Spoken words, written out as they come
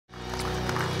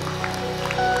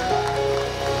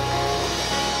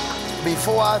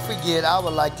Before I forget, I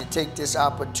would like to take this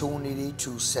opportunity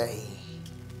to say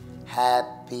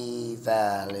Happy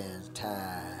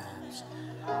Valentine's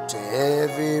to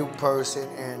every person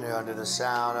under the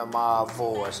sound of my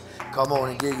voice. Come on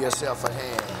and give yourself a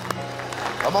hand.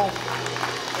 Come on.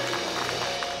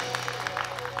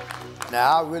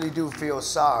 Now, I really do feel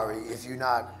sorry if you're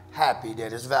not happy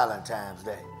that it's Valentine's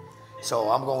Day. So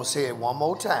I'm going to say it one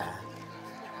more time.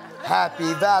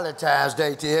 Happy Valentine's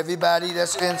Day to everybody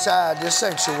that's inside this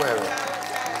sanctuary.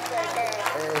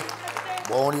 Hey,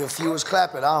 well, only a few is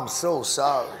clapping. I'm so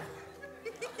sorry.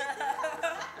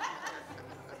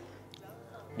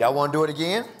 Y'all want to do it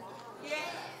again? Yeah.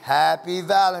 Happy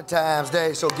Valentine's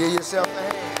Day. So give yourself a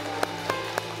hand.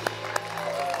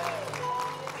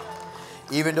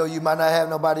 Even though you might not have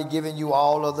nobody giving you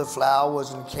all of the flowers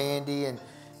and candy,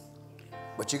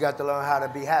 but you got to learn how to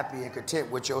be happy and content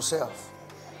with yourself.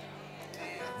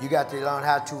 You got to learn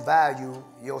how to value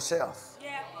yourself.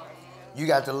 You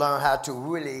got to learn how to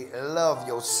really love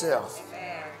yourself.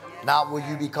 Not will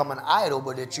you become an idol,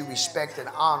 but that you respect and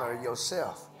honor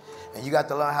yourself. And you got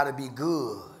to learn how to be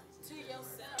good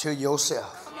to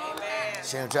yourself.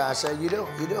 See what I'm trying to say? You do.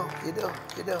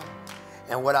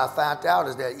 And what I found out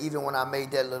is that even when I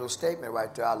made that little statement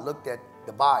right there, I looked at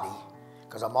the body,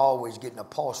 because I'm always getting a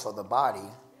pulse for the body.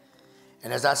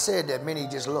 And as I said that, many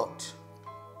just looked.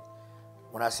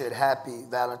 When I said Happy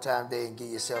Valentine's Day and give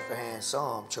yourself a hand,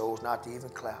 some chose not to even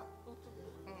clap.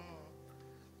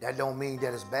 That don't mean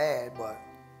that it's bad, but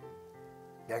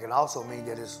that can also mean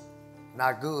that it's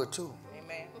not good too.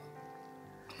 Amen.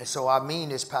 And so I mean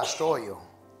this pastoral.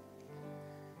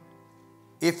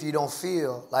 If you don't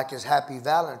feel like it's Happy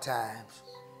Valentine's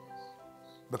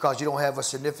because you don't have a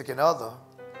significant other,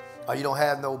 or you don't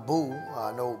have no boo,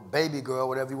 no baby girl,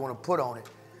 whatever you want to put on it,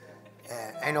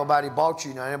 and ain't nobody bought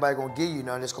you nothing, anybody gonna give you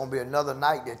nothing, it's gonna be another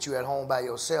night that you at home by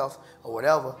yourself or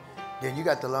whatever, then you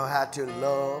got to learn how to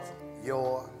love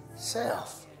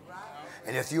yourself.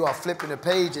 And if you are flipping the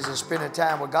pages and spending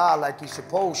time with God like you're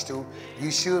supposed to,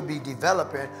 you should be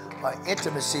developing an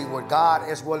intimacy with God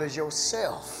as well as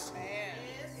yourself.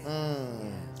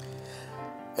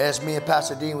 As me and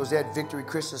Pastor Dean was at Victory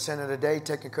Christian Center today,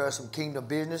 taking care of some kingdom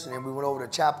business, and then we went over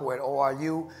to chapel at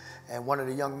ORU, and one of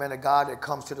the young men of God that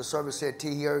comes to the service said,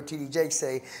 he heard T.D. Jakes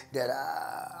say that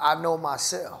I know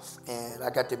myself, and I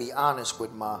got to be honest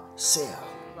with myself.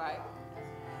 Right.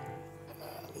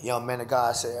 The young man of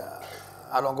God said,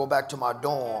 I don't go back to my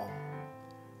dorm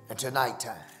until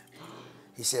nighttime.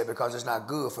 He said, because it's not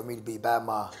good for me to be by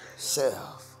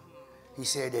myself. He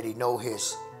said that he know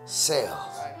his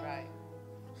self. Right.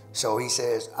 So he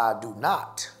says, I do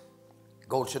not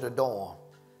go to the dorm,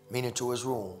 meaning to his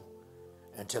room,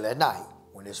 until at night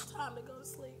when it's time to go to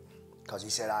sleep. Because he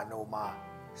said, I know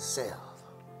myself.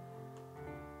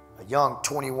 A young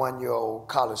 21-year-old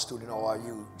college student at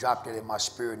ORU dropped it in my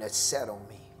spirit, and that sat on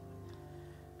me.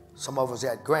 Some of us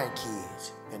had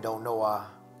grandkids and don't know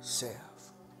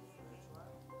ourselves.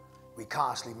 We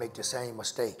constantly make the same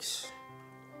mistakes,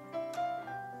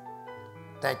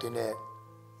 thinking that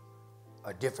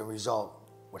a different result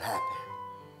would happen.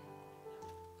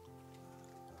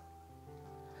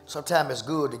 Sometimes it's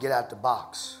good to get out the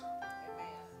box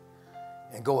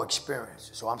and go experience.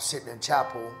 So I'm sitting in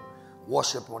chapel,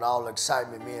 worshiping with all the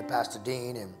excitement, me and Pastor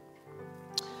Dean, and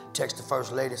text the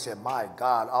First Lady and said, my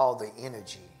God, all the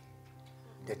energy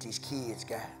that these kids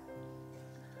got,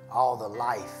 all the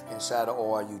life inside of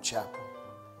ORU Chapel.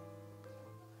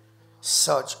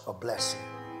 Such a blessing.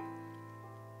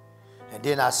 And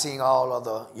then I seen all of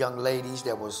the young ladies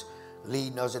that was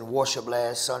leading us in worship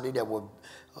last Sunday that were,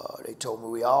 they told me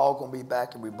we all gonna be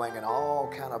back and we bringing all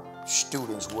kind of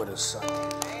students with us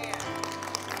Sunday.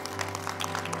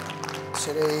 I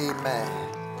said, amen.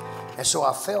 And so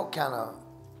I felt kind of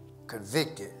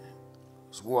convicted.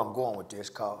 That's where I'm going with this,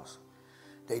 cause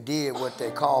they did what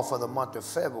they call for the month of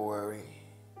February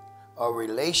a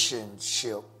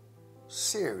relationship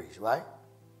series, right?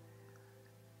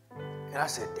 And I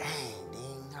said, dang,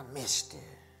 Dean, I missed it.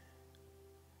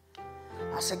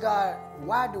 I said, God,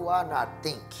 why do I not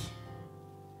think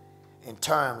in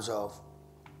terms of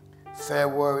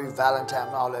February,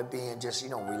 Valentine's, all that being just,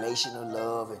 relational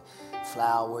love and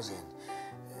flowers, and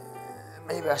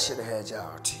maybe I should have had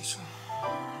y'all teach me.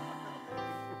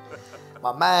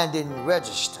 My mind didn't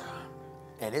register.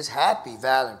 And it's Happy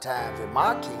Valentine's in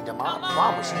my kingdom, I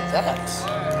promise you that.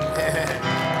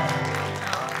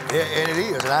 And it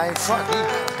is, and I ain't front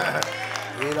either.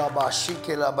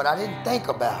 But I didn't think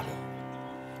about it.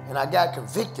 And I got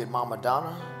convicted, Mama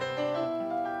Donna.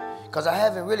 Because I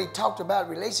haven't really talked about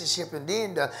relationship. And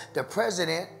then the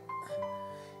president,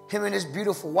 him and his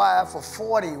beautiful wife for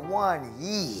 41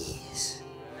 years.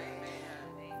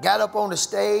 Got up on the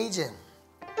stage and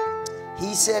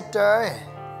he sat there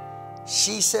and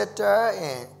she sat there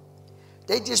and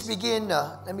they just began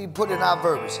to, let me put it in our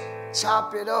verbiage,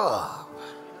 chop it up.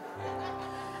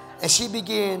 And she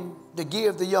began to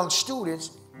give the young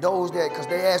students, those that, because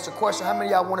they asked the question, how many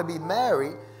of y'all want to be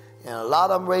married? And a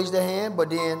lot of them raised their hand, but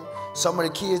then some of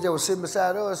the kids that were sitting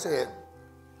beside us said,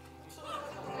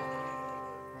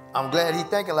 I'm glad he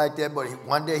thinking like that, but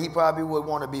one day he probably would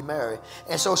want to be married.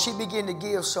 And so she began to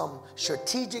give some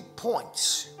strategic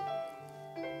points,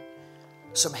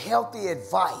 some healthy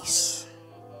advice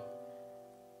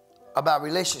about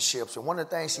relationships. And one of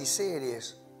the things she said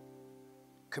is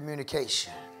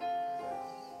communication.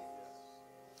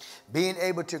 Being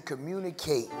able to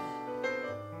communicate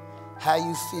how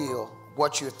you feel,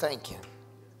 what you're thinking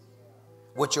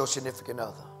with your significant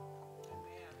other.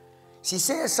 She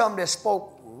said something that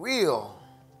spoke real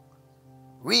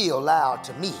loud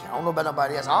to me. I don't know about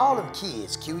nobody else. All them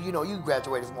kids, Q, you know, you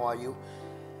graduated from RU.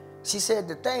 She said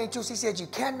the thing too, she said you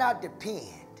cannot depend,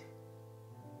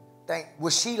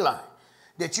 what she learned,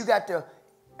 that you got to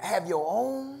have your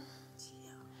own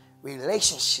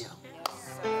relationship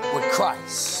with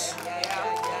Christ.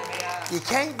 You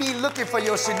can't be looking for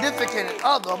your significant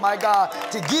other, my God,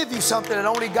 to give you something that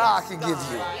only God can give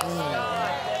you.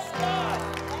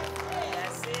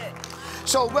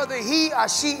 So whether he or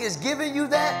she is giving you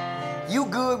that, you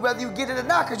good whether you get it or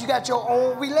not, because you got your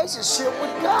own relationship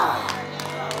with God.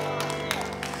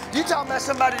 You talking about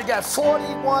somebody that got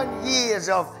 41 years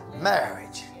of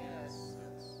marriage.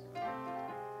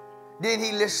 Then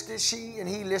he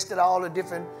listed all the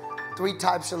different 3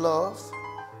 types of love.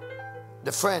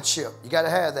 The friendship, you got to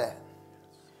have that.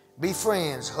 Be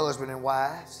friends, husband and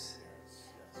wives.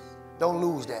 Don't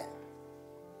lose that.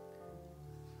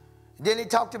 Then he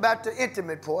talked about the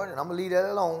intimate part, and I'm going to leave that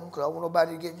alone because I don't want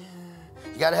nobody to get,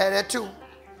 you got to have that too.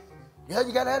 Yeah,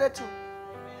 you got to have that too.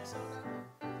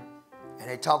 And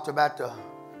they talked about the,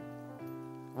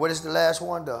 what is the last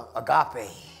one? The agape.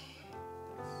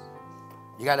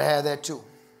 You got to have that too.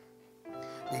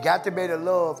 You got to be able to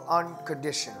love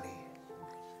unconditionally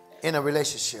in a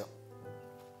relationship.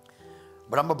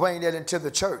 But I'm going to bring that into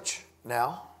the church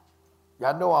now.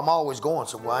 Y'all know I'm always going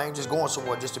somewhere. I ain't just going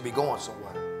somewhere just to be going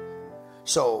somewhere.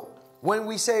 So when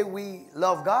we say we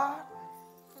love God,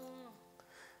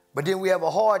 but then we have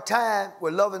a hard time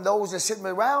with loving those that sit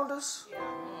around us,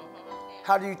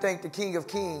 how do you think the King of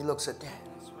Kings looks at that?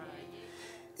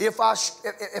 If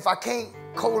I can't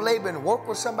co-labor and work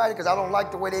with somebody because I don't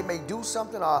like the way they may do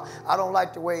something, or I don't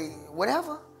like the way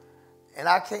whatever, and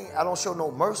I don't show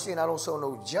no mercy and I don't show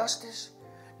no justice,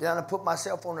 then I put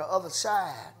myself on the other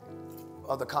side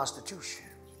of the Constitution.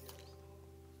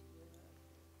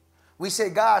 We say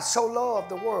God so loved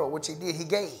the world, which he did, he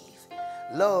gave.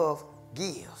 Love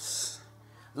gives.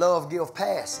 Love gives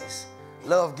passes.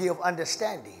 Love gives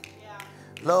understanding.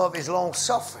 Love is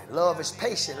long-suffering. Love is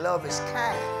patient. Love is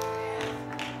kind.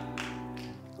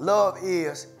 Love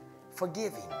is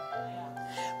forgiving.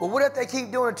 But what if they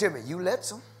keep doing it to me? You let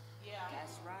them. Yeah,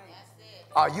 that's right. That's it.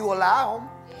 Or you allow them.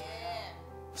 Yeah.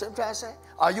 See what I'm trying to say?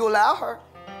 Or you allow her.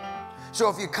 So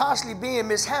if you're constantly being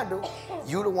mishandled,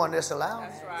 you're the one that's allowing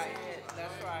it. That's right.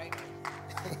 That's right.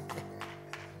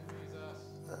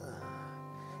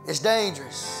 It's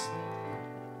dangerous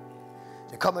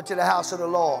to come into the house of the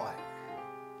Lord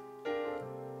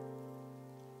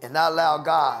and not allow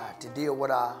God to deal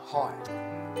with our heart.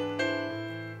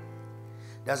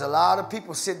 There's a lot of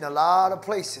people sitting in a lot of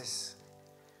places.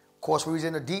 Of course, we was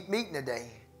in a deep meeting today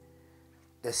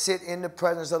that sit in the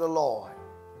presence of the Lord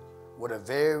with a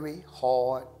very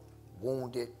hard,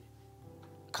 wounded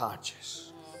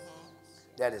conscience.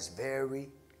 That is very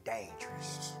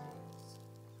dangerous.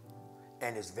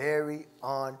 And it's very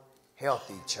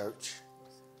unhealthy, church,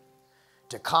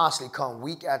 to constantly come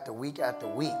week after week after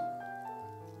week,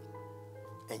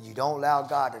 and you don't allow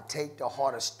God to take the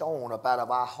heart of stone up out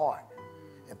of our heart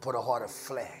and put a heart of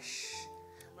flesh,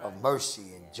 of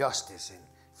mercy and justice and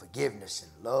forgiveness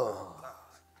and love.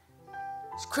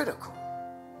 It's critical.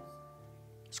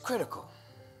 It's critical.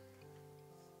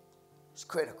 It's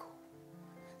critical.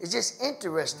 It's just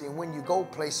interesting when you go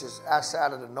places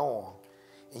outside of the norm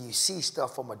and you see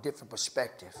stuff from a different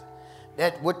perspective.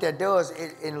 What that does,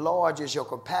 it enlarges your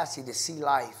capacity to see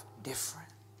life different.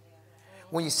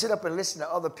 When you sit up and listen to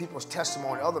other people's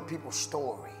testimony, other people's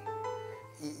story,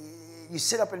 you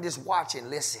sit up and just watch and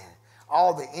listen.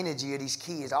 All the energy of these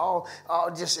kids,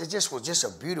 it just was just a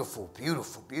beautiful,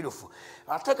 beautiful, beautiful.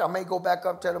 I think I may go back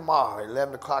up there tomorrow at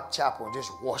 11 o'clock chapel and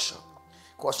just worship.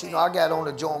 Of Of course, you know, I got on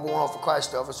the joint going on for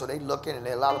Christ stuff, and so they looking, and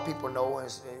a lot of people know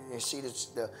and see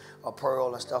the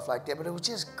pearl and stuff like that, but it was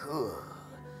just good.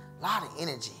 A lot of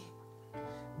energy.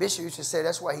 Bishop used to say,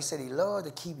 that's why he said he loved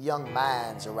to keep young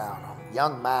minds around him.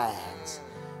 Young minds.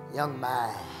 Young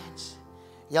minds.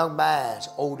 Young minds,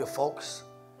 older folks.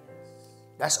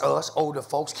 That's us, older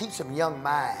folks. Keep some young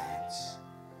minds.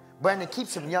 Brandon, keep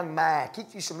some young minds.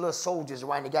 Keep you some little soldiers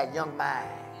around that got young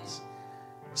minds.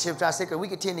 See what I'm trying to say? Because we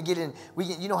can tend to get in,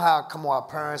 you know how come on, our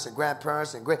parents and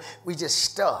grandparents and we just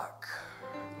stuck.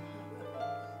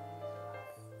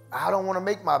 I don't want to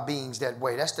make my beans that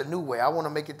way. That's the new way. I want to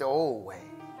make it the old way.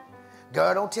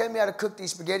 God, don't tell me how to cook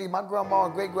these spaghetti. My grandma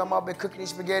and great-grandma have been cooking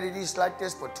these spaghetti like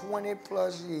this for 20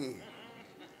 plus years.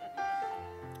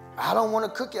 I don't want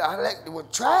to cook it. Well,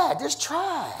 try it. Just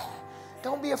try it.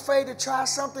 Don't be afraid to try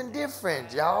something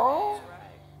different, y'all.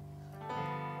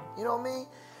 You know what I mean?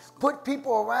 Put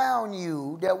people around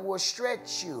you that will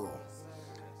stretch you.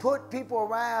 Put people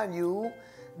around you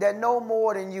that know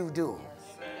more than you do.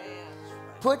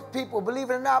 Put people,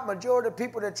 believe it or not, majority of the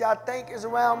people that y'all think is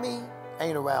around me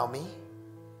ain't around me.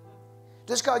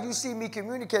 Just because you see me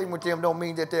communicating with them don't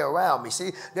mean that they're around me.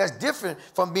 See, that's different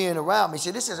from being around me.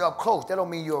 See, this is up close. That don't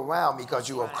mean you're around me because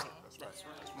you're up close.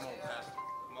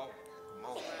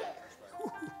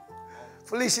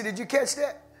 Felicia, did you catch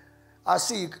that? I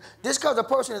see. Just because a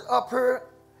person is up here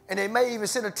and they may even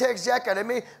send a text jacket at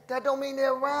me, that don't mean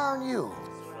they're around you.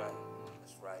 That's right.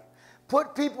 That's right.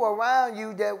 Put people around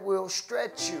you that will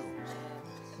stretch you,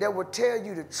 that will tell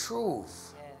you the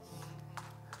truth,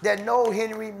 that know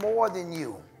Henry more than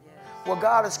you. What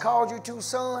God has called you to,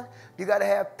 son, you got to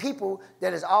have people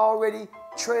that has already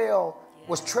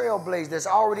trailblazed, that's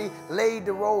already laid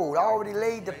the road, already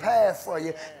laid the path for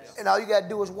you. And all you got to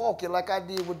do is walk it like I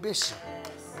did with Bishop.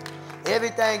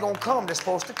 Everything going to come that's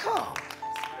supposed to come.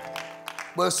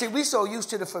 But see, we so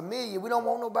used to the familiar, we don't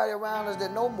want nobody around us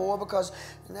that know more because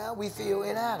now we feel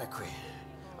inadequate,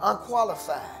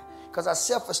 unqualified. Because our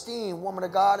self-esteem, woman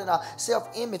of God, and our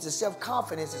self-image and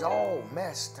self-confidence is all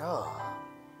messed up.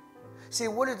 See,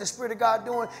 what is the Spirit of God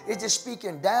doing? It's just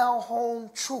speaking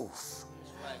down-home truth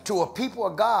to a people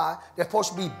of God that's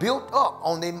supposed to be built up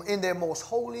on them in their most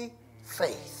holy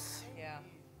faith. Yeah.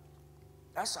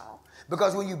 That's all.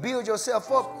 Because when you build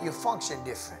yourself up, you function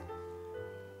different.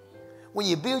 When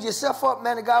you build yourself up,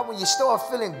 man of God, when you start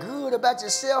feeling good about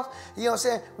yourself, you know what I'm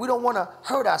saying? We don't want to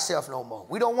hurt ourselves no more.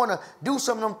 We don't want to do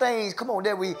some of them things, come on,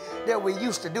 that we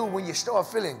used to do when you start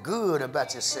feeling good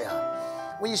about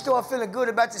yourself. When you start feeling good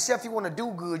about yourself, you want to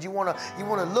do good. You want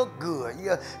to look good.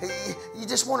 You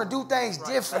just want to do things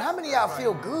different. How many of y'all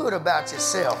feel good about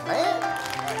yourself, man?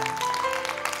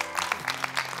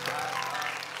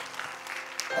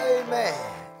 Amen.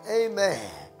 Amen.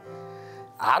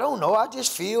 I don't know. I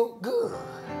just feel good.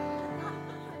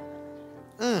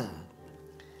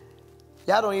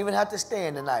 Y'all don't even have to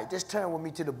stand tonight. Just turn with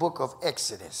me to the book of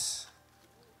Exodus,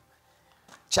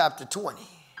 chapter 20.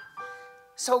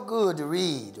 So good to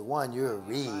read the one you're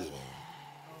reading.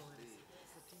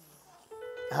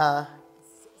 Huh?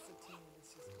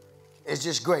 It's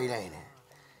just great, ain't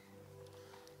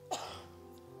it?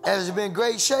 Has it been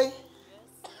great, Shay?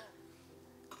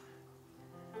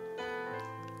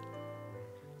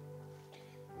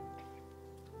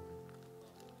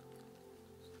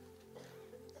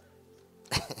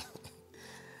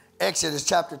 Exodus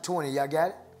chapter 20, y'all got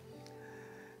it?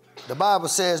 The Bible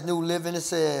says, New Living, it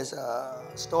says,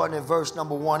 starting in verse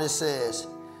number 1, it says,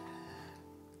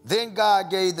 then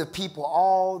God gave the people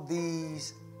all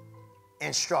these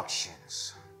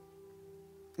instructions.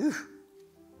 Whew.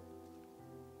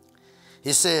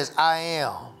 He says, I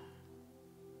am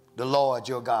the Lord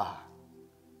your God.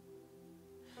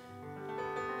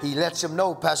 He lets him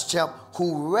know, Pastor Champ,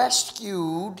 who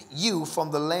rescued you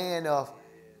from the land of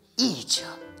Egypt.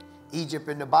 Egypt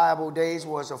in the Bible days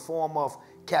was a form of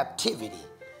captivity.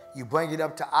 You bring it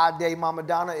up to our day, Mama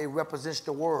Donna, it represents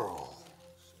the world.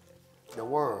 The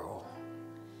world.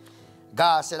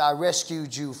 God said, I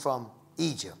rescued you from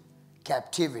Egypt,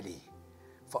 captivity.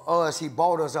 For us, he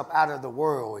brought us up out of the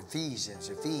world. Ephesians.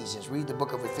 Read the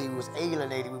book of Ephesians. We was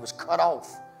alienated. We was cut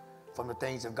off from the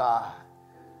things of God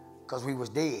because we was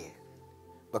dead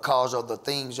because of the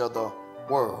things of the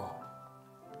world.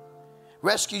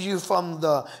 Rescue you from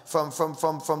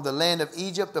the land of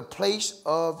Egypt, the place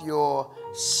of your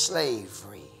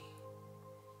slavery.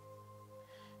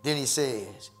 Then he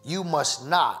says, you must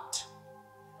not,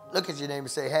 look at your name and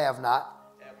say, have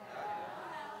not.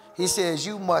 He says,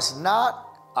 you must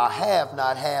not or have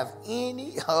not have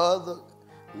any other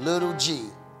little g,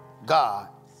 God,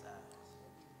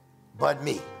 but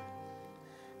me.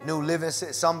 New Living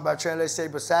says, some by translation say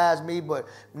besides me, but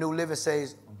New Living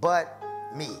says but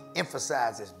me.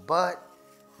 Emphasizes but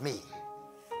me.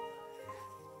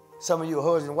 Some of you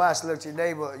husbands and wives look at your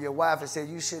neighbor, your wife, and say,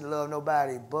 you shouldn't love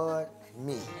nobody but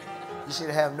me. You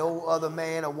should have no other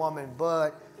man or woman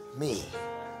but me.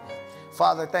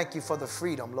 Father, thank you for the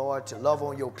freedom, Lord, to love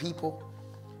on your people,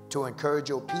 to encourage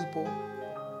your people.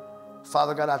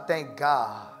 Father God, I thank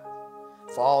God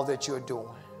for all that you're doing.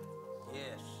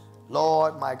 Yes.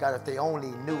 Lord, my God, if they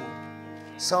only knew.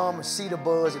 Some see the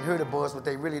buzz and hear the buzz, but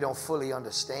they really don't fully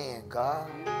understand, God.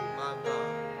 My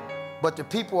God. But the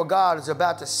people of God is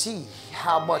about to see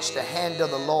how much the hand of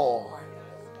the Lord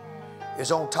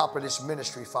is on top of this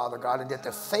ministry, Father God, and that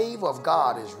the favor of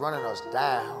God is running us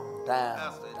down,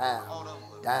 down, down,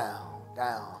 down,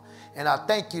 down. And I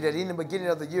thank you that in the beginning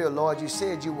of the year, Lord, you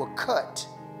said you were cut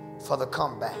for the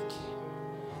comeback,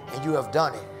 and you have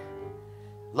done it.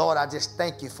 Lord, I just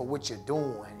thank you for what you're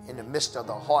doing in the midst of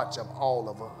the hearts of all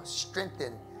of us.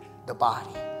 Strengthen the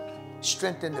body.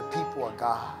 Strengthen the people of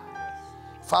God.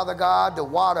 Father God, the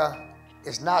water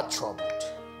is not troubled.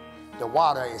 The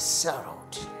water is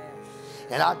settled.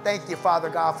 And I thank you, Father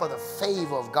God, for the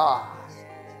favor of God.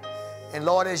 And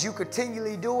Lord, as you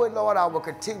continually do it, Lord, I will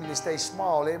continue to stay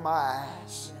small in my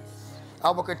eyes. I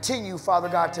will continue, Father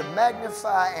God, to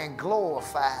magnify and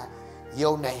glorify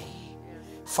your name.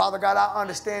 Father God, I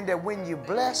understand that when you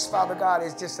bless, Father God,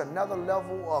 it's just another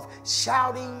level of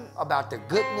shouting about the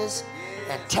goodness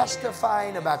and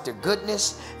testifying about the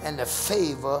goodness and the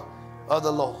favor of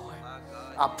the Lord.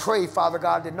 I pray, Father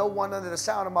God, that no one under the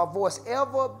sound of my voice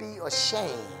ever be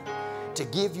ashamed to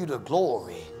give you the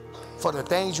glory for the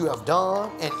things you have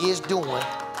done and is doing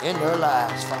in their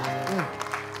lives, Father.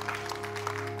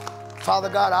 Father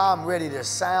God, I'm ready to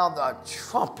sound the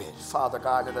trumpet, Father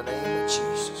God, in the name of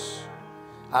Jesus.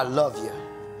 I love you.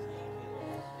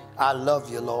 I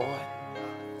love you, Lord.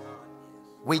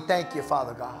 We thank you,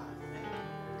 Father God.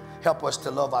 Help us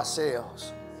to love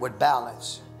ourselves with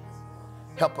balance.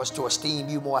 Help us to esteem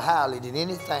you more highly than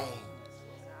anything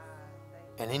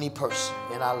and any person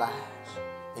in our lives.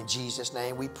 In Jesus'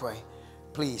 name we pray.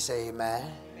 Please say amen.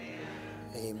 Amen.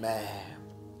 Amen.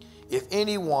 If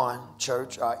anyone,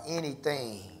 church, or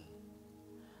anything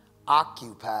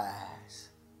occupies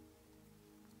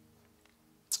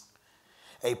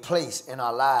a place in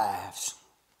our lives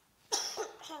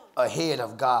ahead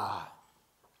of God,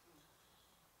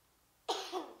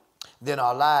 then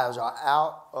our lives are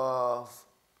out of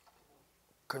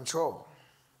control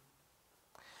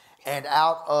and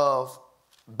out of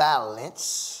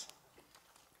balance.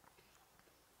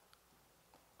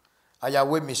 Are y'all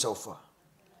with me so far?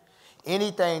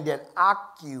 Anything that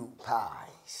occupies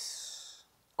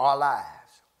our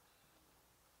lives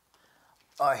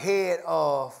ahead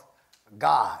of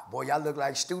God. Boy, y'all look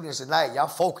like students tonight. Y'all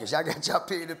focus. Y'all got y'all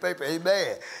pen and paper.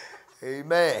 Amen.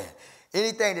 Amen.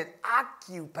 Anything that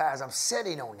occupies, I'm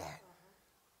sitting on that.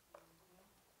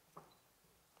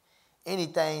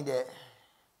 Anything that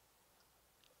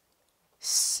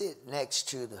sit next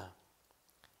to the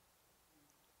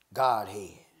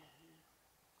Godhead.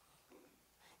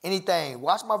 Anything,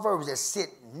 watch my verbs, that sit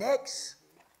next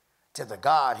to the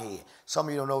Godhead. Some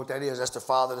of you don't know what that is. That's the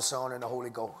Father, the Son, and the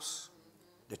Holy Ghost.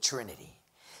 The Trinity.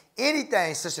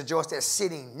 Anything, Sister Joyce, that's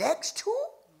sitting next to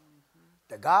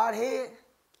the Godhead,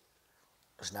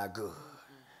 it's not good.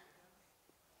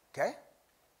 Okay?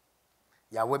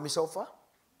 Y'all with me so far?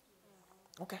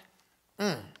 Okay.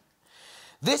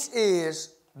 This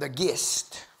is the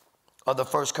gist of the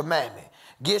first commandment.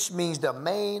 Gist means the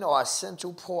main or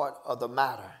essential part of the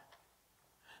matter.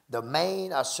 The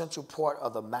main or essential part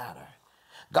of the matter.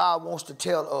 God wants to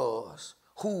tell us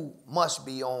who must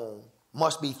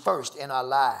be first in our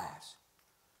lives.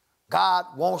 God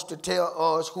wants to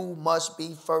tell us who must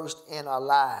be first in our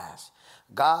lives.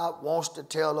 God wants to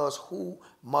tell us who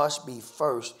must be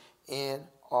first in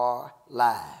our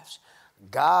lives.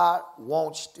 God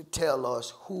wants to tell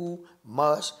us who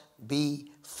must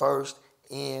be first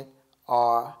in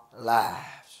our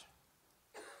lives.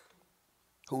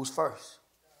 Who's first?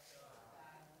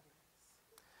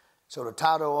 So the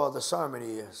title of the sermon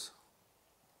is,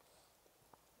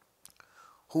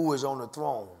 who is on the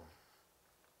throne?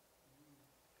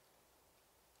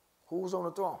 Who's on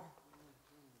the throne?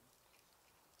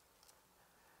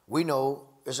 We know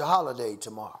it's a holiday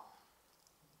tomorrow.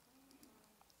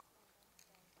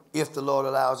 If the Lord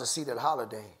allows us to see that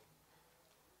holiday.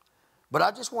 But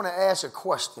I just want to ask a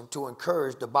question to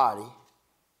encourage the body.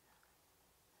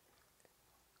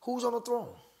 Who's on the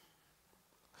throne?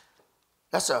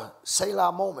 That's a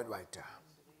Selah moment right there.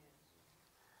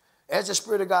 as the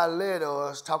Spirit of God led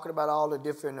us, talking about all the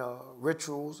different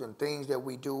rituals and things that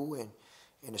we do, and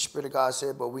the Spirit of God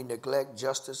said, but we neglect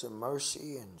justice and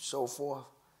mercy and so forth.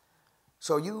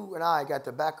 So you and I got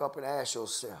to back up and ask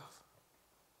yourself,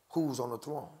 who's on the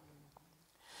throne?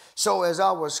 So as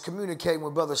I was communicating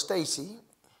with Brother Stacy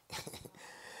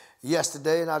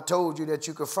yesterday, and I told you that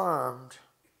you confirmed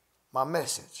my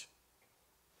message,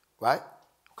 right?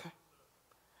 Okay.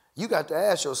 You got to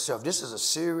ask yourself, this is a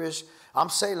serious, I'm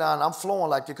saying, I'm flowing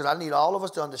like this because I need all of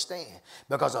us to understand.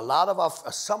 Because a lot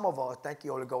of some of us, thank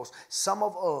you, Holy Ghost, some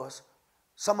of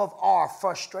our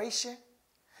frustration,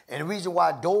 and the reason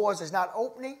why doors is not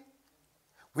opening,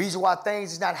 reason why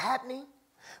things is not happening,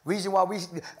 reason why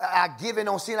our giving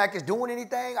don't seem like it's doing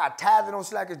anything, our tithing don't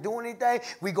seem like it's doing anything.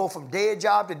 We go from dead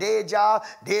job to dead job,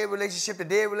 dead relationship to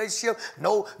dead relationship.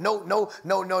 No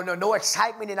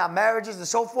excitement in our marriages and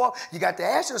so forth. You got to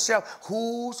ask yourself,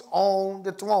 who's on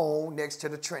the throne next to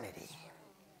the Trinity?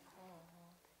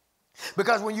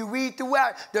 Because when you read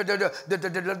throughout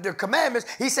the commandments,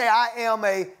 he say, I am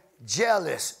a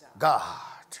jealous God.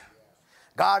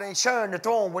 God ain't sharing the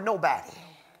throne with nobody.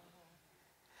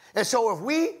 And so if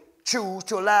we choose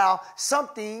to allow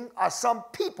something or some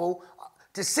people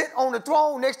to sit on the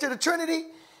throne next to the Trinity,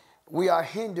 we are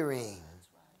hindering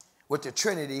what the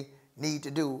Trinity need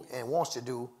to do and wants to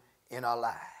do in our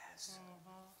lives.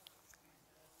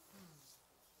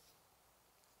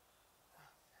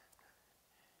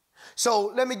 So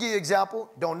let me give you an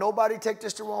example. Don't nobody take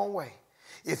this the wrong way.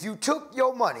 If you took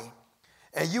your money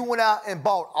and you went out and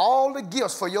bought all the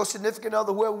gifts for your significant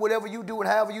other, whoever, whatever you do and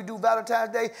however you do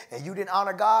Valentine's Day, and you didn't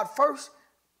honor God first,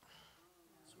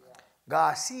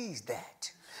 God sees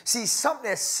that. See, something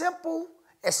as simple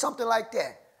as something like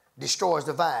that destroys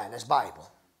the vine. That's Bible.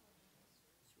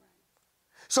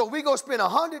 So we go spend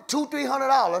 $100, $200,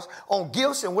 $300 on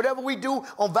gifts and whatever we do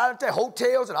on Valentine's,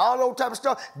 hotels and all those type of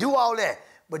stuff. Do all that.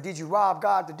 But did you rob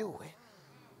God to do it?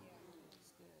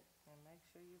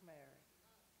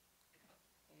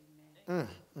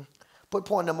 Put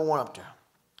point number 1 up there.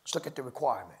 Let's look at the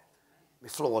requirement. Let me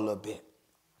flow a little bit.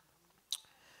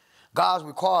 God's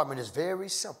requirement is very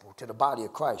simple to the body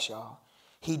of Christ, y'all.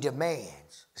 He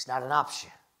demands. It's not an option.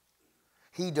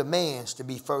 He demands to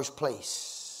be first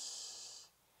place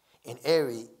in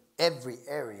every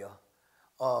area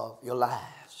of your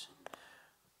lives.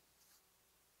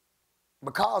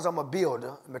 Because I'm a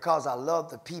builder, and because I love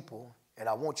the people, and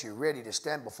I want you ready to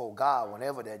stand before God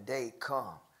whenever that day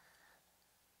comes,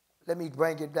 let me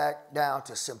bring it back down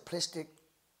to simplistic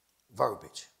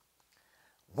verbiage.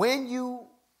 When you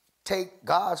take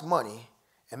God's money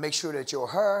and make sure that your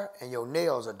hair and your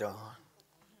nails are done,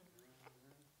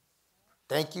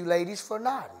 thank you, ladies, for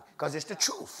nodding, because it's the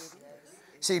truth.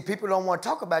 See, people don't want to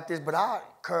talk about this, but I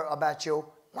care about your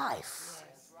life.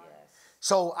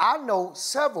 So I know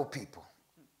several people.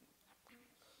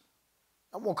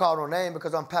 I won't call no name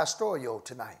because I'm pastoral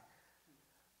tonight,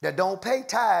 that don't pay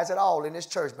tithes at all in this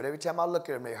church, but every time I look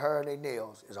at them, their hair and their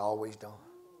nails is always done.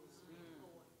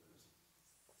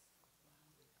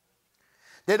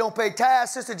 They don't pay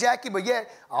tithes, Sister Jackie, but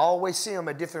yet I always see them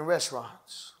at different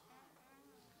restaurants.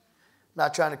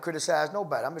 Not trying to criticize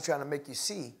nobody. I'm just trying to make you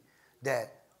see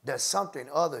that there's something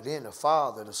other than the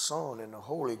Father, the Son, and the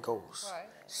Holy Ghost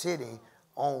sitting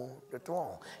on the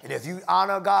throne. And if you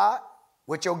honor God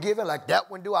with your giving, like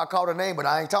that one do, I call the name, but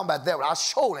I ain't talking about that one. I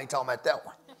sure ain't talking about that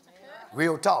one.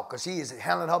 Real talk, because she is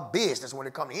handling her business when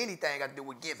it comes to anything got to do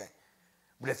with giving.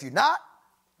 But if you're not,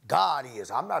 God is.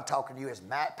 I'm not talking to you as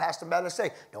Pastor Miller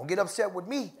say. Don't get upset with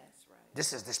me.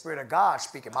 This is the Spirit of God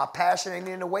speaking. My passion ain't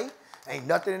in the way. Ain't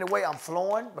nothing in the way. I'm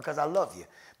flowing because I love you.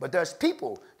 But there's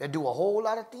people that do a whole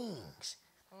lot of things.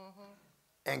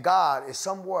 And God is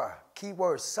somewhere,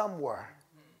 keyword somewhere,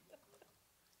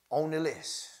 on the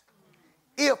list.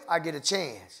 If I get a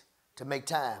chance to make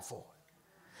time for it.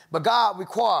 But God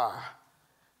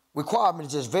requirement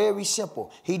is just very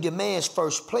simple. He demands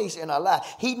first place in our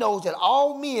life. He knows that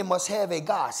all men must have a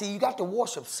God. See, you got to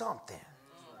worship something.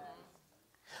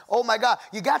 Oh my God,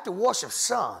 you got to worship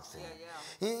something.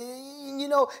 You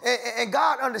know, and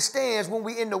God understands when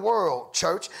we in the world,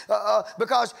 church,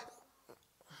 because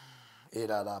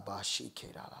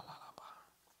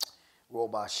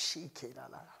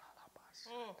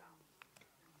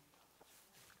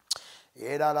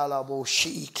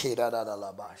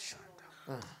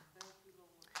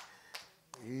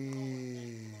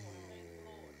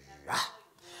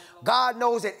God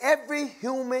knows that every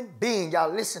human being,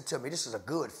 y'all listen to me, this is a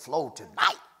good flow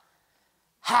tonight,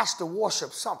 has to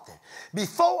worship something.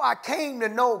 Before I came to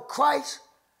know Christ,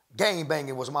 gang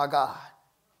banging was my God.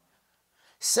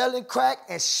 Selling crack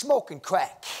and smoking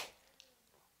crack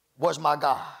was my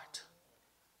God.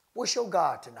 What's your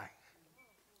God tonight?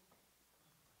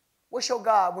 What's your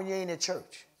God when you ain't at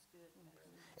church?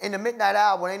 In the midnight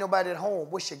hour when ain't nobody at home,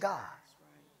 what's your God?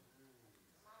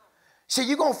 See,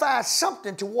 you're going to find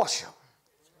something to worship.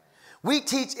 We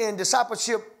teach in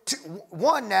discipleship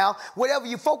 1 now, whatever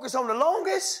you focus on the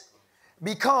longest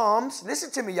becomes,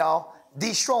 listen to me, y'all,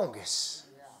 the strongest.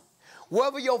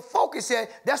 Wherever your focus at,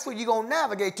 that's what you're going to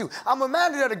navigate to. I'm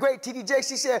reminded of the great T.D. Jakes.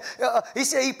 He said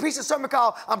he preached a sermon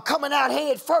called, I'm coming out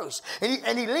head first.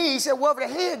 And he leaned, he said, wherever the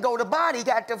head go, the body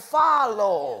got to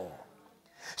follow.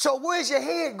 So where's your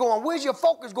head going? Where's your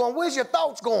focus going? Where's your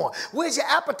thoughts going? Where's your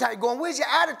appetite going? Where's your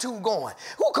attitude going?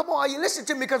 Oh, come on, you listen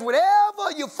to me, because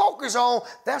whatever you focus on,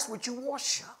 that's what you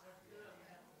worship.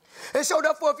 And so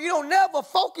therefore, if you don't never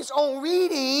focus on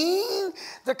reading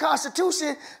the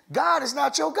Constitution, God is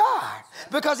not your God.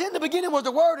 Because in the beginning was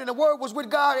the Word, and the Word was with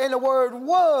God, and the Word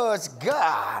was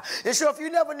God. And so if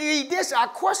you never need this, I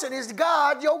question, is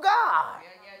God your God?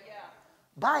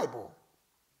 Bible.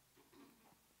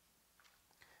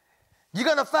 You're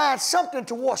going to find something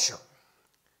to worship.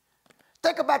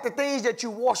 Think about the things that you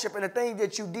worship and the things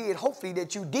that you did, hopefully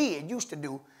that you used to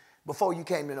do before you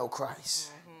came to know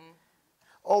Christ.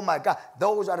 Oh my God,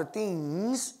 those are the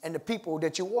things and the people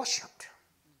that you worshiped.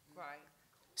 Right.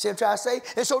 See what I'm trying to say?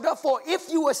 And so therefore, if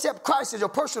you accept Christ as your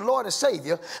personal Lord and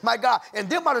Savior, my God, and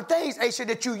them are the things, Aisha,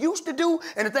 that you used to do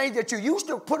and the things that you used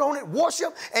to put on it,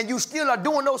 worship, and you still are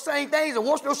doing those same things and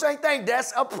worship those same things,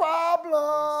 that's a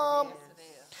problem. Yes, it is.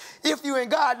 If you in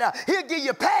God now, he'll give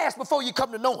you a pass before you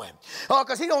come to know him.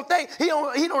 Because he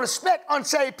don't expect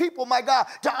unsaved people, my God,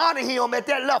 to honor him at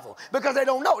that level. Because they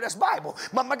don't know. That's Bible.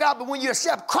 But my God, but when you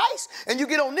accept Christ and you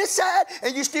get on this side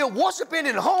and you still worshiping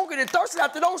and hungering and thirsting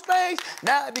after those things,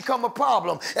 now it become a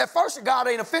problem. At first, God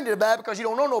ain't offended about it because you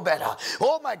don't know no better.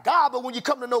 Oh my God, but when you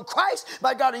come to know Christ,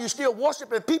 my God, and you still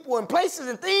worshiping people and places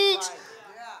and things, Right.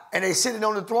 and they sitting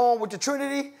on the throne with the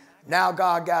Trinity, now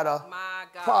God got a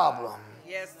problem.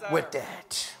 Yes, sir. With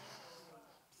that.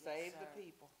 Save the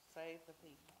people. Save the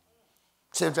people.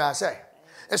 See what I'm trying to say?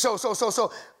 And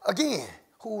so, again,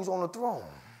 who's on the throne?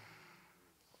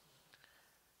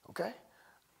 Okay?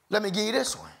 Let me give you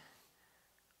this one.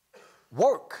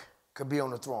 Work could be on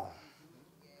the throne.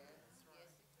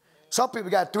 Some people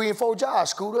got 3 and 4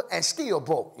 jobs, Scooter, and still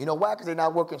broke. You know why? Because they're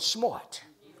not working smart.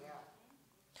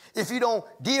 If you don't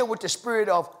deal with the spirit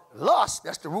of lust,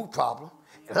 that's the root problem.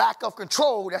 Lack of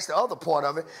control, that's the other part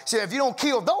of it. See, if you don't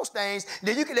kill those things,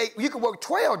 then you can work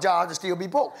 12 jobs and still be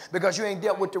broke because you ain't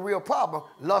dealt with the real problem,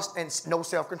 lust and no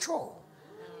self-control,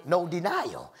 no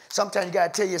denial. Sometimes you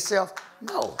got to tell yourself,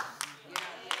 no.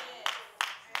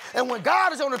 And when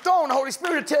God is on the throne, the Holy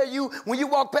Spirit will tell you when you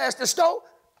walk past the stove,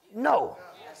 no.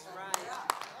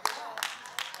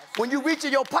 When you reach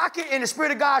in your pocket and the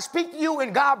Spirit of God speaks to you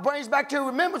and God brings back to your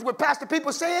remembrance what Pastor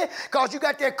people said, because you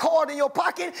got that card in your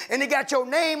pocket and they got your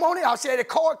name on it. I'll say the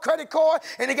card, credit card,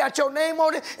 and they got your name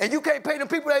on it, and you can't pay them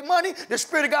people their money. The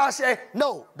Spirit of God said,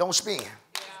 no, don't spend.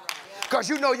 Because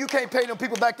you know you can't pay them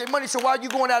people back their money, so why are you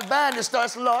going out buying this stuff?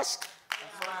 It's lust.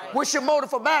 What's your motive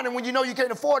for buying it when you know you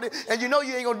can't afford it and you know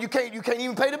you can't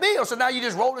even pay the bill? So now you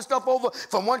just rolling stuff over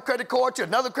from one credit card to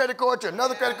another credit card to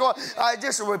another credit card.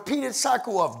 Just a repeated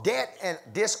cycle of debt and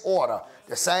disorder.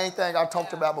 The same thing I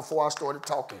talked about before I started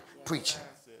preaching.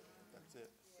 That's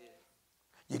it.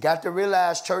 You got to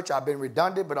realize, church, I've been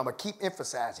redundant, but I'm going to keep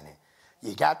emphasizing it.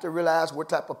 You got to realize what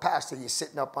type of pastor you're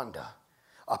sitting up under.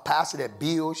 A pastor that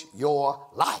builds your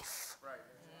life.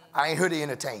 I ain't here to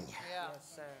entertain you.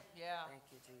 Yes, sir. Yeah. Thank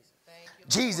you, Jesus. Thank you.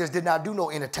 Jesus did not do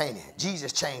no entertaining.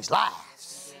 Jesus changed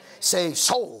lives, saved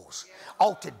souls,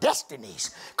 altered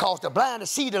destinies, caused the blind to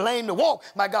see, the lame to walk.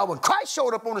 My God, when Christ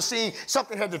showed up on the scene,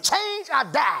 something had to change. I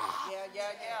died. Yeah.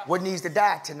 What needs to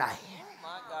die tonight?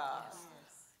 My God.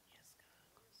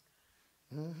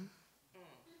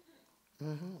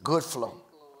 Good flow.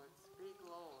 Speak,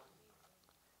 Lord.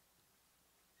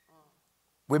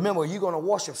 Remember, you're going to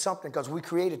worship something because we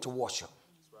created to worship.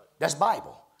 That's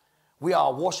Bible. We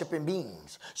are worshiping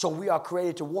beings. So we are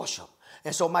created to worship.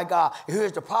 And so, my God,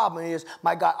 here's the problem is,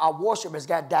 my God, our worship has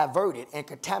got diverted and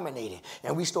contaminated.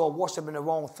 And we start worshiping the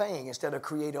wrong thing instead of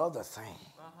create other thing.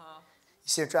 You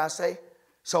see what I'm trying to say?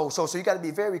 So you got to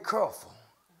be very careful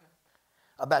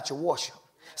about your worship.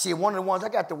 See, one of the ones I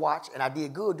got to watch, and I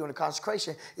did good during the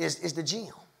consecration, is the gym.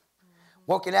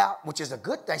 Working out, which is a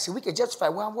good thing. See, we can justify,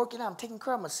 well, I'm working out, I'm taking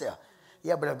care of myself.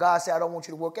 Yeah, but if God said, I don't want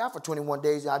you to work out for 21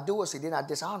 days, and I do it, see, then I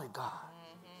dishonor God.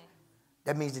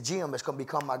 That means the gym is going to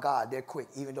become my God that quick,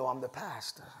 even though I'm the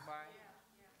pastor. Right.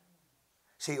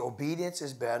 See, obedience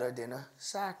is better than a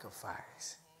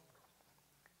sacrifice.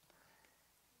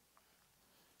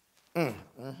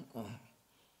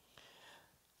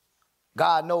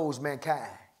 God knows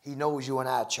mankind. He knows you and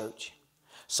I, church.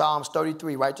 Psalms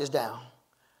 33, write this down.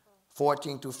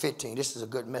 14 through 15. This is a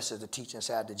good message to teach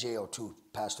inside the jail too,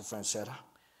 Pastor Francetta.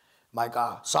 My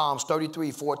God. Psalms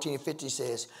 33, 14 and 15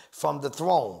 says, from the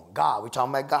throne, God, we're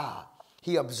talking about God.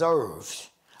 He observes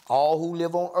all who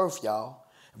live on earth, y'all.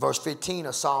 Verse 15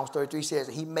 of Psalms 33 says,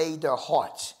 he made their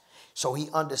hearts. So he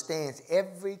understands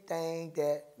everything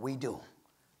that we do.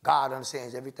 God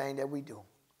understands everything that we do.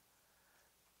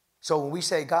 So when we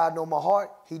say God know my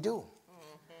heart, he do.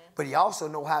 Mm-hmm. But he also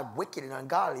know how wicked and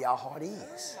ungodly our heart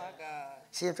is. Oh my God.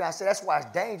 See what I'm trying to say? That's why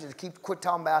it's dangerous to quit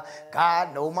talking about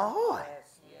God know my heart.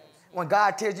 Yes. When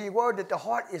God tells you in your word that the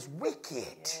heart is wicked.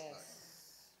 Yes.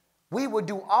 We would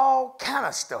do all kind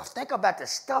of stuff. Think about the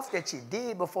stuff that you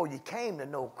did before you came to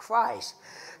know Christ.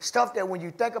 Stuff that when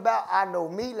you think about, I know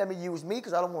me, let me use me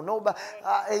because I don't want nobody.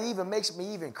 It even makes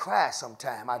me even cry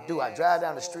sometimes. I do. I drive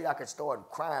down the street, I can start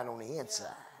crying on the inside.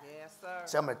 Yes, sir.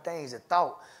 Some of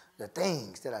the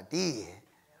things that I did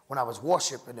when I was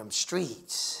worshiping them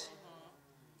streets.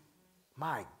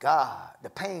 My God, the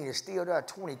pain is still there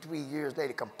 23 years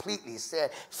later, completely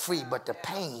set free, but the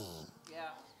pain,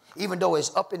 even though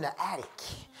it's up in the attic.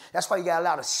 That's why you got to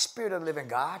allow the Spirit of the living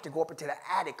God to go up into the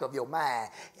attic of your mind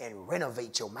and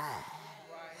renovate your mind.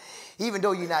 Right. Even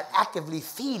though you're not actively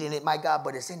feeding it, my God,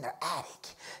 but it's in the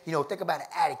attic. You know, think about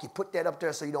the attic. You put that up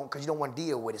there so you don't, because you don't want to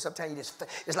deal with it. Sometimes you just,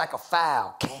 it's like a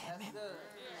file cabinet.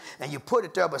 And you put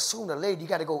it there, but sooner or later, you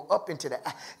got to go up into the,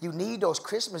 you need those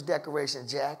Christmas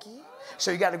decorations, Jackie.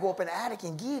 So you got to go up in the attic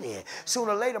and get it.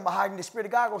 Sooner or later, Mahogany, the Spirit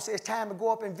of God going to say it's time to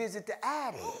go up and visit the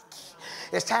attic.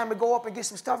 It's time to go up and get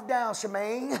some stuff down,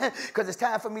 Shemaine, because it's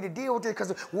time for me to deal with it,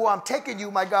 because where I'm taking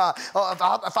you, my God,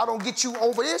 if I don't get you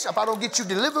over this, if I don't get you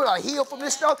delivered or healed from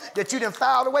this stuff that you done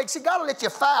filed away. See, God will let you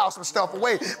file some stuff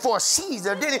away for a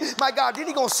season. Then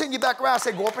he going to send you back around and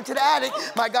say, go up into the attic.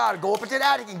 My God, go up into the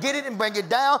attic and get it and bring it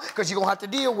down, because you're going to have to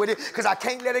deal with it, because I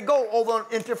can't let it go over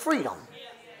into freedom.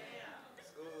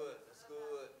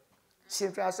 See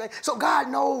what I'm trying to say? So God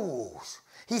knows.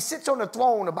 He sits on the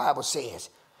throne, the Bible says,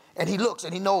 and he looks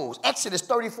and he knows. Exodus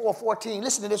 34:14.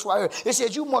 Listen to this right here. It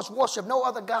says, you must worship no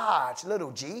other gods,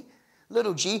 little g,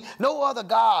 no other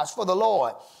gods for the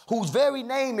Lord, whose very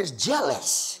name is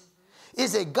jealous.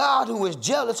 Is a God who is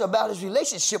jealous about his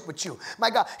relationship with you. My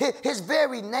God, his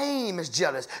very name is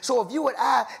jealous. So if you and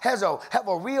I have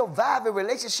a real vibrant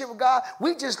relationship with God,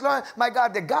 we just learn, my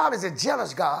God, that God is a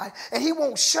jealous God, and he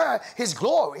won't share his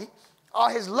glory or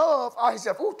his love or his,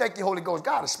 oh, thank you, Holy Ghost.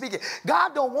 God is speaking.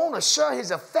 God don't want to share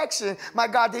his affection, my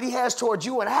God, that he has towards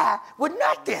you and I with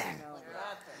nothing.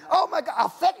 Oh, my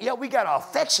God, we got an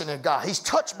affection in God. He's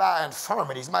touched by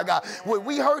infirmities, my God. When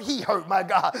we hurt, he hurt, my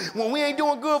God. When we ain't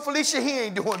doing good, Felicia, he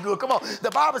ain't doing good. Come on.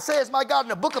 The Bible says, my God, in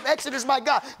the book of Exodus, my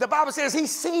God, the Bible says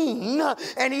he's seen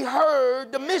and he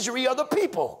heard the misery of the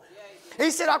people. He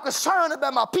said, I'm concerned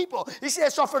about my people. He said,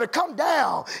 so for to come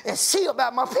down and see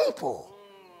about my people.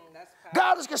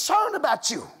 God is concerned about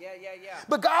you. Yeah.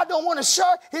 But God don't want to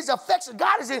share his affection.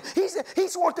 God he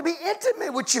wants to be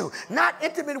intimate with you. Not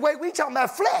intimate the way we talking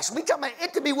about flesh. We talking about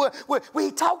intimate where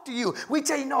he talk to you. We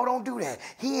tell you, no, don't do that.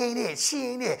 He ain't it. She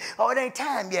ain't it. Oh, it ain't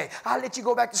time yet. I'll let you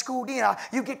go back to school then.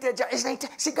 You get that job. It ain't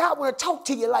time. See, God want to talk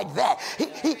to you like that.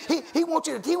 He wants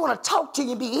you to, he want to talk to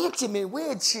you and be intimate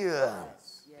with you.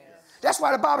 That's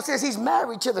why the Bible says he's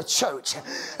married to the church.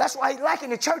 That's why he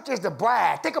likened the church as the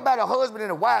bride. Think about a husband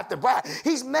and a wife, the bride.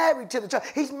 He's married to the church.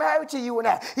 He's married to you and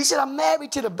I. He said, I'm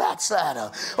married to the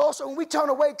backslider. Also, when we turn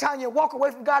away, Tanya, and walk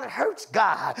away from God, it hurts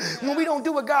God. When we don't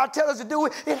do what God tells us to do,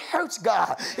 it hurts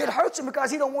God. It hurts him because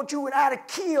he don't want you and I to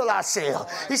kill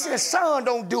ourselves. He said, son,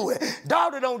 don't do it.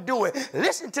 Daughter, don't do it.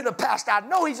 Listen to the pastor. I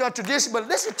know he's untraditional, but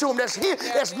listen to him. That's here.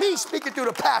 That's me speaking through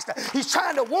the pastor. He's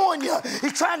trying to warn you.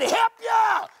 He's trying to help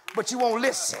you. But you won't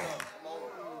listen.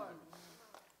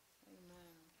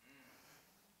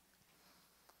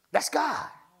 That's God.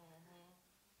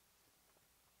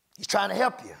 He's trying to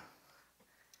help you.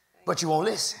 But you won't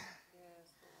listen.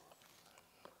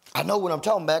 I know what I'm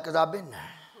talking about because I've been there.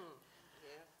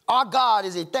 Our God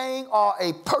is a thing or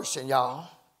a person, y'all,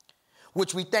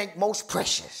 which we think most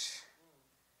precious.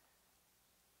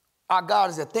 Our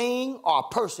God is a thing or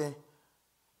a person.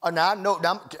 Now I know,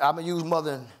 I'm going to use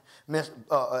Mother and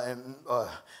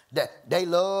that they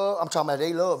love, I'm talking about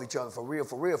they love each other for real.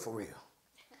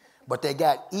 But they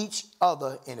got each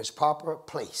other in its proper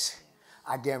place.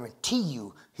 I guarantee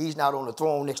you, he's not on the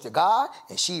throne next to God,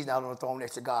 and she's not on the throne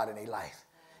next to God in their life.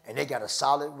 And they got a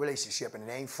solid relationship, and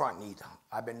it ain't front neither.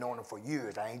 I've been knowing them for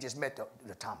years. I ain't just met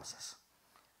the Thomases.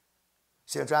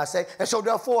 See what I'm trying to say? And so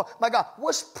therefore, my God,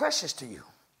 what's precious to you?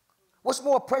 What's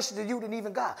more precious to you than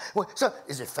even God? So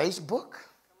is it Facebook?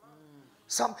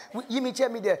 You mean tell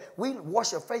me that we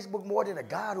worship Facebook more than the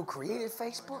God who created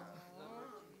Facebook?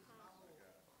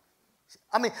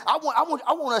 I mean, I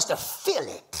want us to feel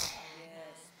it.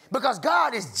 Because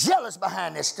God is jealous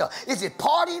behind this stuff. Is it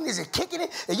partying? Is it kicking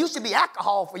it? It used to be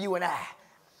alcohol for you and I.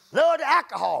 Love the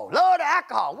alcohol. Love the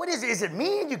alcohol. What is it? Is it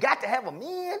men? You got to have a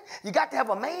man? You got to have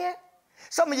a man?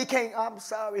 Some of you can't, I'm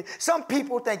sorry. Some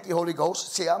people, thank you, Holy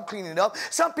Ghost. See, I'm cleaning it up.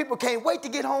 Some people can't wait to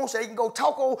get home so they can go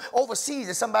talk overseas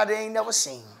to somebody they ain't never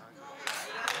seen.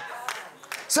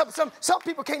 Some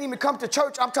people can't even come to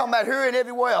church. I'm talking about here and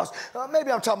everywhere else.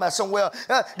 Maybe I'm talking about somewhere.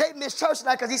 They miss church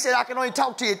tonight because he said, I can only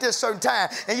talk to you at this certain time.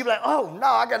 And you be like, oh, no,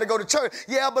 I got to go to church.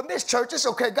 Yeah, but miss church, it's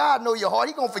okay. God know your heart.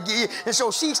 He going to forgive you. And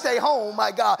so she stay home,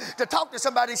 my God, to talk to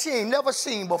somebody she ain't never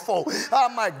seen before. Oh,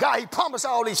 my God, he promised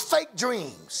all these fake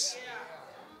dreams.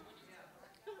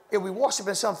 If we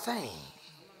worshiping something,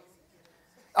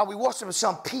 are we worshiping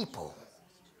some people?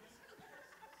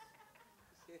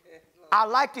 I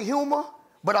like the humor,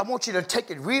 but I want you to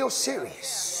take it real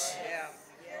serious.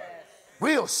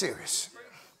 Real serious.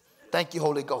 Thank you,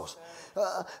 Holy Ghost.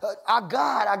 Our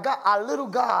little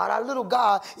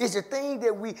God is the thing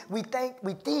that we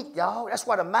think, y'all. That's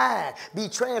why the mind be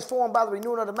transformed by the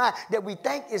renewing of the mind, that we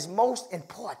think is most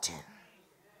important.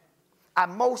 Our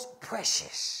most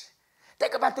precious.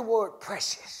 Think about the word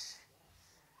precious.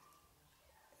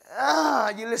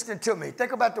 You listening to me.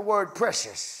 Think about the word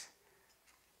precious.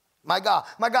 My God,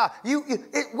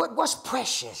 what's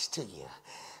precious to you?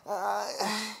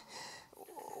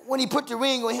 When he put the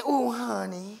ring on him, oh,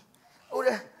 honey.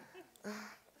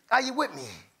 Are you with me?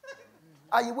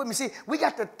 Are you with me? See, we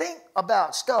got to think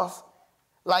about stuff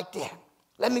like that.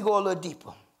 Let me go a little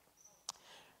deeper.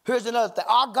 Here's another thing.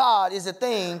 Our God is a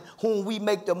thing whom we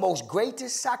make the most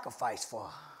greatest sacrifice for.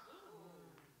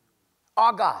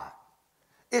 Our God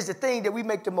is the thing that we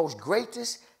make the most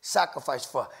greatest sacrifice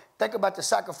for. Think about the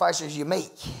sacrifices you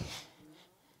make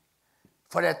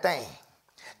for that thing.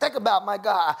 Think about, my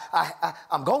God,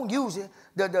 I'm going to use it.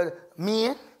 The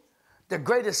men, the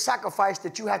greatest sacrifice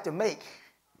that you have to make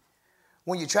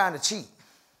when you're trying to cheat.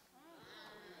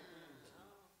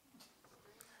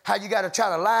 How you got to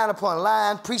try to line upon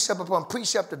line, precept upon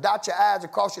precept to dot your I's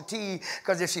and cross your T's,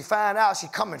 because if she find out, she's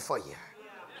coming for you.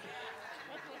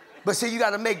 But see, you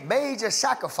got to make major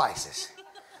sacrifices.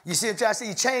 You see what I'm trying to say?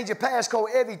 You change your passcode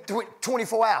every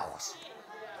 24 hours.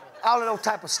 All of those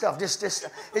type of stuff. It's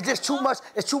just too much.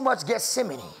 It's too much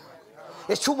Gethsemane.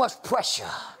 It's too much pressure.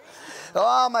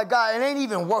 Oh, my God. It ain't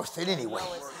even worth it anyway.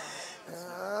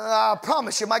 I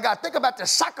promise you, my God, think about the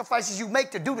sacrifices you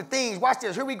make to do the things. Watch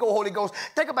this. Here we go, Holy Ghost.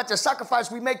 Think about the sacrifice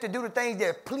we make to do the things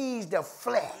that please the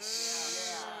flesh.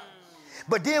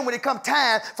 But then when it comes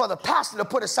time for the pastor to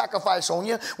put a sacrifice on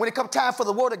you, when it comes time for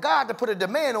the word of God to put a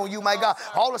demand on you, my God,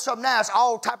 all of a sudden now it's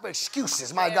all type of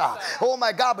excuses, my God. Oh,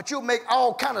 my God, but you'll make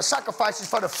all kind of sacrifices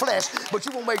for the flesh, but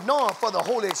you won't make none for the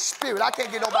Holy Spirit. I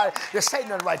can't get nobody to say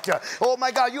nothing right there. Oh, my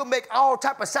God, you'll make all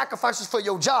type of sacrifices for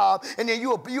your job, and then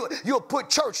you'll put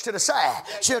church to the side.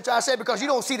 See what I'm trying to say? Because you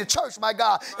don't see the church, my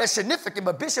God, as significant.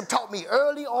 But Bishop taught me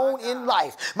early on in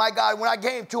life, my God, when I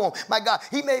came to him, my God,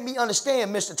 he made me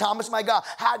understand, Mr. Thomas, my God,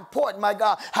 how important, my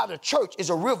God, how the church is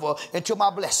a river into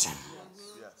my blessing.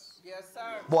 Yes, sir.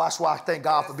 Boy, that's why I thank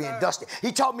God for being dusty.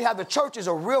 He taught me how the church is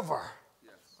a river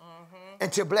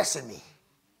into blessing me.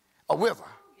 A river.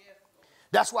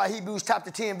 That's why Hebrews chapter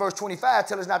 10, verse 25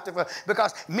 tells us not to,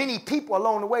 because many people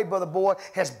along the way, Brother Boyd,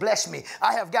 has blessed me.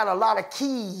 I have got a lot of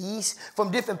keys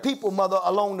from different people, Mother,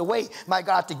 along the way, my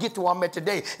God, to get to where I'm at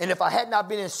today. And if I had not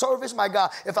been in service, my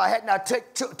God, if I had not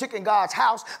taken God's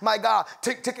house, my God,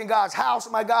 taken God's house,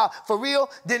 my God, for real,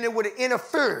 then it would have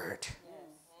interfered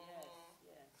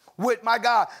with, my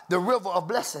God, the river of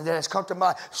blessing that has come to my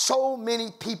life. So many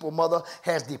people, Mother,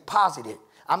 has deposited.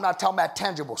 I'm not talking about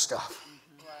tangible stuff.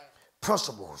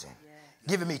 Principles and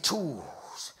giving me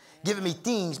tools, giving me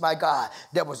things, my God,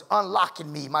 that was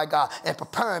unlocking me, my God, and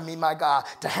preparing me, my God,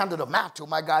 to handle the mantle,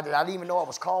 my God, that I didn't even know I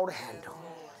was called to handle.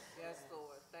 Yes,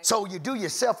 Lord. So you do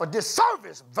yourself a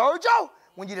disservice, Virgil,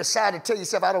 when you decide to tell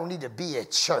yourself, I don't need to be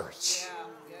at church.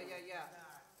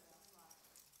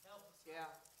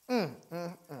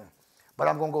 But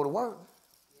I'm going to go to work.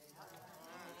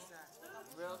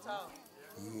 Real talk.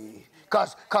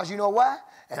 Because you know why?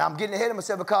 And I'm getting ahead of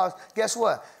myself because guess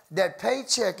what? That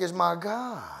paycheck is my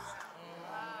God.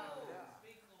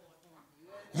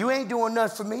 You ain't doing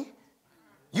nothing for me.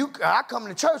 I come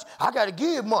to church, I got to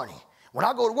give money. When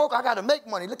I go to work, I got to make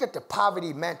money. Look at the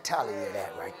poverty mentality of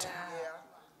that right there.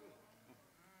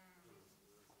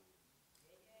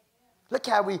 Look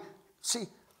how we see,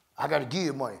 I got to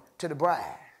give money to the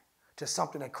bride, to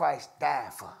something that Christ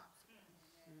died for.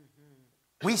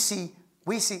 We see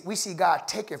We see God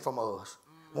taken from us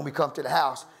when we come to the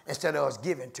house instead of us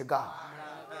giving to God.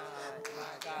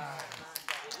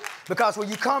 Because when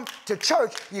you come to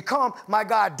church, you come, my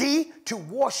God, to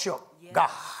worship God.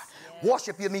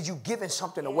 Worship you means you giving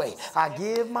something away. I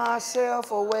give myself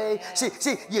away. See,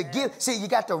 you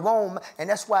got to roam, and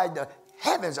that's why the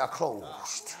heavens are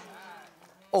closed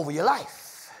over your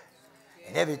life.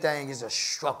 And everything is a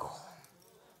struggle.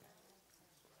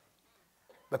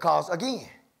 Because again,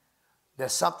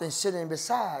 there's something sitting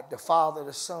beside the Father,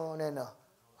 the Son, and the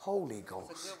Holy Ghost.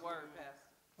 That's a good word,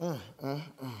 Pastor.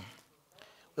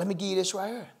 Let me give you this right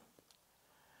here.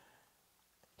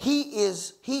 He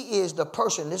is the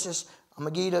person. This is, I'm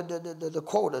going to give you the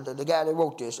quote, the guy that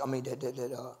wrote this.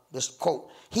 This quote.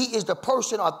 He is the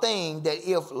person or thing that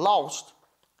if lost,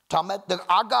 talking about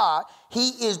our God, he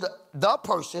is the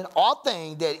person or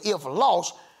thing that if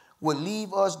lost would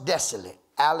leave us desolate.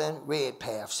 Alan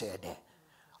Redpath said that.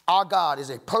 Our God is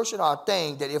a person or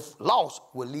thing that if lost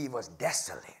would leave us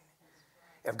desolate.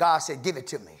 If God said, give it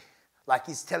to me, like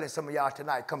he's telling some of y'all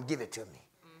tonight, come give it to me.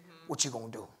 What you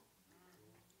going to do?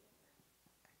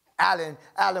 Alan,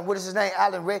 what is his name?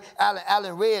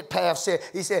 Alan Redpath said,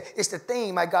 he said, it's the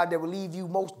thing, my God, that will leave you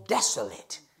most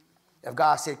desolate. If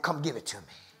God said, come give it to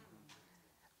me.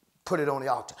 Put it on the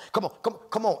altar.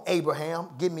 Come on, Abraham,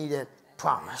 give me that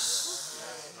promise.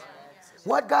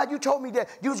 What, God, you told me that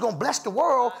you was going to bless the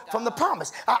world from the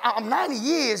promise. I'm 90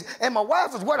 years, and my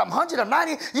wife is what, I'm 100, I'm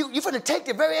 90. You finna take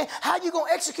the very end. How you going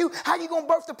to execute? How you going to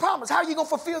birth the promise? How you going to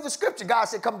fulfill the scripture? God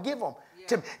said, come give them.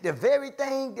 To the very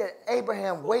thing that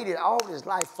Abraham waited all his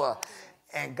life for,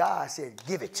 and God said,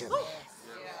 give it to me.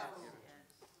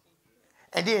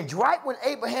 And then right when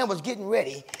Abraham was getting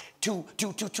ready to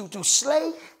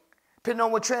slay, depending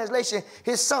on what translation,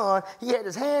 his son, he had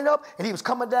his hand up and he was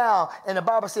coming down, and the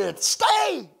Bible said,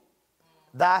 stay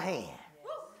thy hand.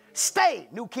 Stay,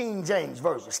 New King James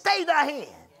Version. Stay thy hand.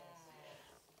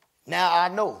 Now I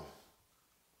know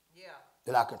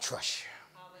that I can trust you.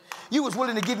 You was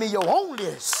willing to give me your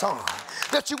only son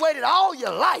that you waited all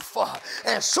your life for.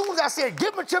 And as soon as I said,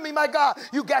 give him to me, my God,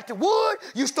 you got the wood,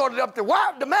 you started up the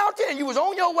mountain, and you was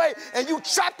on your way, and you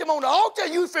trapped him on the altar,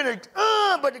 and you finished,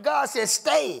 but God said,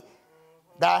 stay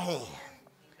thy hand.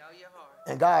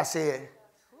 And God said,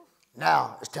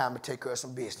 now it's time to take care of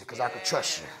some business because I can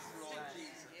trust you.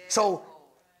 So,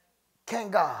 can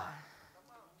God?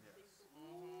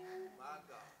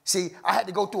 See, I had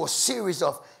to go through a series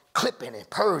of clipping and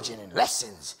purging and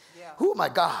lessons. Oh, my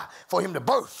God, for him to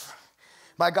birth.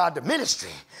 My God, the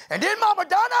ministry. And then, Mama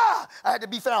Donna, I had to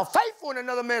be found faithful in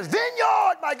another man's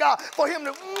vineyard, my God, for him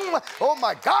to, oh,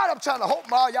 my God, I'm trying to hope,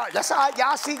 y'all, that's all right,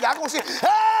 y'all see, y'all gonna see,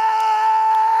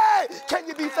 hey, can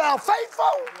you be found faithful?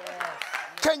 Yes.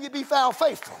 Can you be found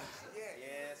faithful?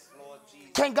 Yes, Lord Jesus.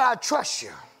 Can God trust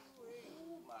you?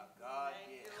 My God,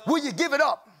 yes. Will you give it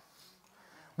up?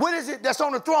 What is it that's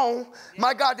on the throne,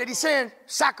 my God, that he's saying,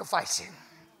 sacrifice it?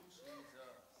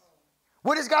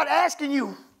 What is God asking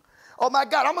you? Oh, my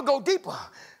God, I'm going to go deeper.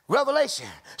 Revelation.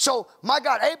 So, my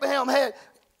God, Abraham had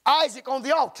Isaac on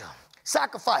the altar.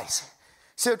 Sacrifice.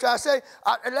 See what I'm trying to say?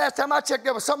 Last time I checked,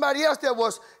 there was somebody else that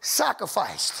was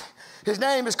sacrificed. His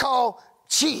name is called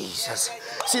Jesus.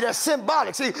 See, that's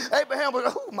symbolic. See, Abraham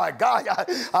was, oh, my God,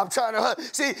 I'm trying to,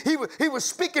 see, he was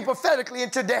speaking prophetically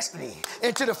into destiny,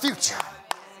 into the future.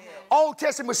 Old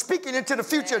Testament was speaking into the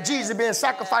future of Jesus being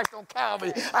sacrificed on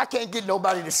Calvary. I can't get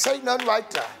nobody to say nothing right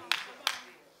there.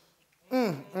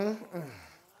 You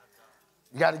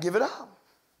got to give it up.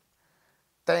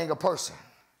 Thing a person.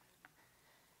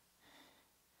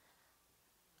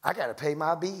 I got to pay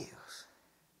my bills.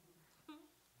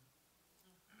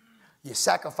 You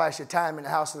sacrifice your time in the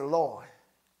house of the Lord.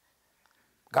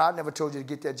 God never told you to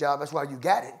get that job. That's why you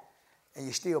got it, and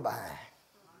you're still behind.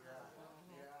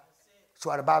 That's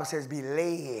why the Bible says be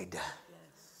led.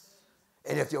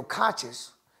 And if your conscience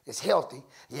is healthy,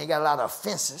 you ain't got a lot of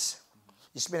offenses,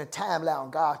 you're spending time allowing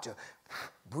God to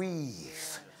breathe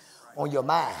on your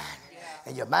mind.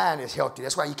 And your mind is healthy.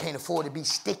 That's why you can't afford to be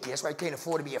sticky. That's why you can't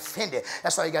afford to be offended.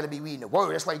 That's why you got to be reading the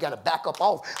word. That's why you got to back up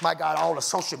off, my God, all the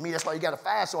social media. That's why you got to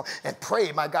fast on and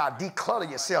pray, my God, declutter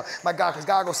yourself. My God, because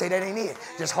God going to say that ain't it.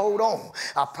 Just hold on.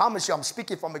 I promise you, I'm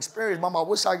speaking from experience, Mama. I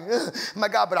wish I could, my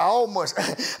God, but I almost,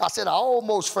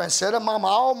 friend said it, Mama,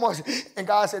 I almost. And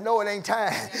God said, no, it ain't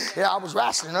time. Yeah, I was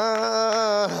wrestling.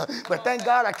 But thank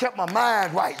God I kept my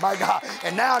mind right, my God.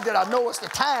 And now that I know it's the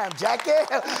time, Jackie,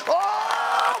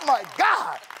 oh, my God.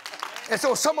 And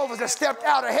so some of us have stepped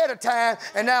out ahead of time,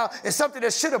 and now it's something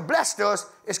that should have blessed us,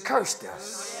 it's cursed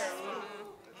us.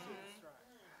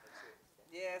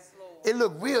 Yes, Lord. it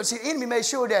look real. See, the enemy made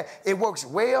sure that it works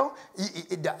well.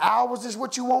 The hours is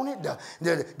what you wanted.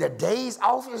 The days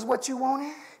off is what you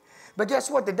wanted. But guess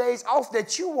what? The days off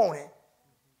that you wanted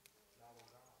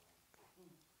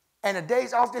and the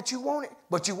days off that you wanted,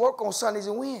 but you work on Sundays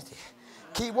and Wednesdays.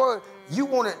 Key word, you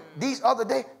wanted these other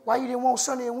days. Why you didn't want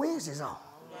Sunday and Wednesdays on?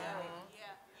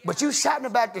 But you shouting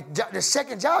about the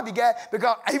second job you got,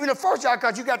 because even the first job,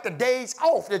 because you got the days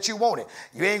off that you wanted.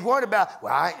 You ain't worried about,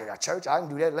 well, I ain't at church, I can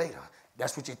do that later.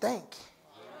 That's what you think.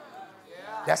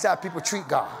 That's how people treat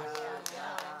God.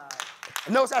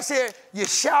 Notice I said you're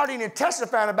shouting and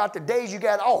testifying about the days you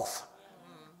got off.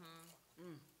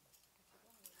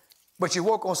 But you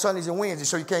work on Sundays and Wednesdays,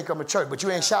 so you can't come to church. But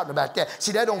you ain't shouting about that.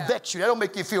 See, that don't vex you. That don't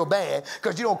make you feel bad,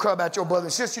 because you don't care about your brother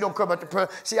and sister. You don't care about the prayer.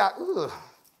 See,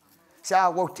 I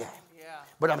work that. Yeah.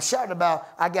 But I'm shouting about,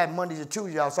 I got Mondays and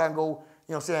Tuesdays, so I can go, you know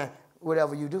what I'm saying,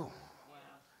 whatever you do. Wow.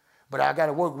 But I got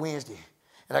to work Wednesday,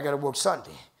 and I got to work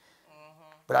Sunday.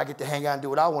 But I get to hang out and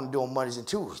do what I want to do on Mondays and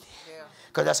Tuesdays.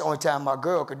 Because that's the only time my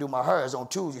girl can do my hair is on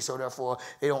Tuesday, so therefore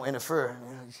it don't interfere. You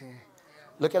know what I'm saying?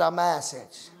 Look at our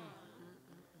mindsets.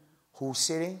 Who's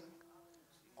sitting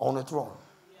on the throne?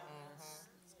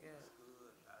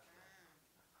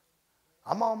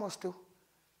 I'm almost through.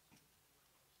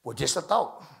 Well, just a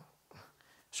thought.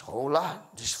 It's a whole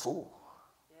lot. Just fool.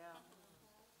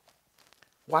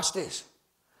 Watch this.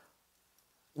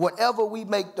 Whatever we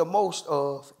make the most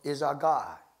of is our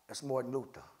God. That's Martin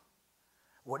Luther.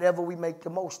 Whatever we make the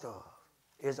most of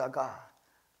is our God.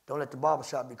 Don't let the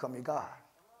barbershop become your God.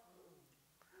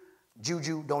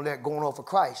 Juju, don't let going off of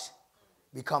Christ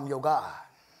become your God.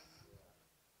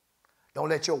 Don't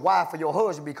let your wife or your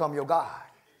husband become your God.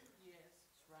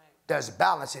 There's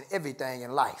balance in everything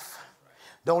in life.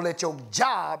 Don't let your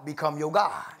job become your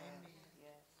God.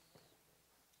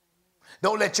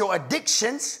 Don't let your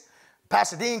addictions,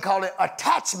 Pastor Dean called it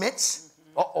attachments.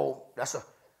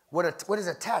 What is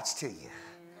attached to you?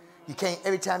 You can't,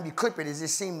 every time you clip it, it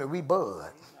just seems to rebud.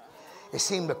 It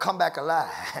seemed to come back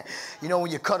alive. You know,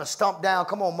 when you cut a stump down,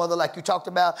 come on, mother, like you talked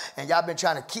about, and y'all been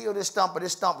trying to kill this stump, but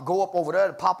this stump go up over there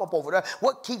and pop up over there.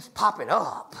 What keeps popping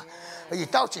up? You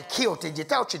thought you killed it. You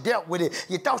thought you dealt with it.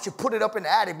 You thought you put it up in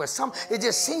the attic, but it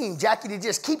just seemed, Jackie, to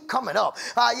just keep coming up.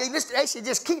 They should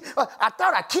just keep, I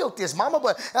thought I killed this, mama,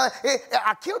 but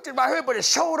I killed it right here, but it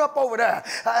showed up over there.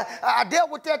 I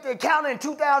dealt with that at the encounter in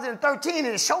 2013, and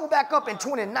it showed back up in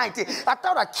 2019. I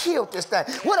thought I killed this thing.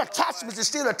 What attachments are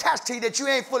still attached to you that you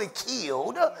ain't fully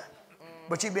killed?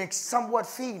 But you've been somewhat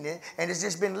feeding it, and it's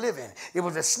just been living. It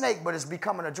was a snake, but it's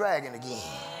becoming a dragon again.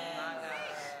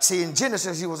 See, in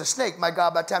Genesis, he was a snake. My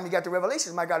God, by the time you got to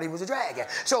Revelations, my God, he was a dragon.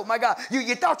 So, my God,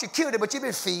 you thought you killed it, but you've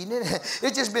been feeding it.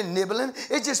 It's just been nibbling.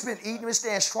 It's just been eating. It's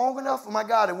staying strong enough. Oh, my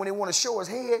God, and when they want to show his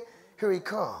head, here he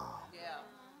comes.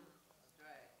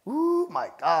 Yeah. Ooh, my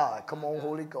God. Come on,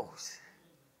 Holy Ghost.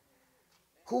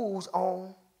 Who's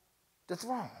on the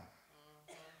throne?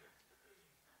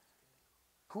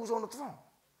 Who's on the throne?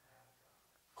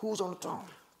 Who's on the throne?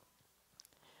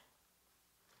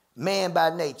 Man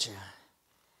by nature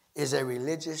is a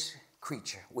religious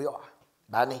creature. We are,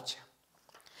 by nature.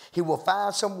 He will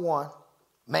find someone,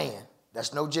 man,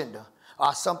 that's no gender,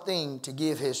 or something to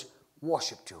give his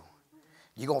worship to.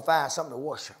 You're going to find something to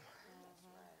worship.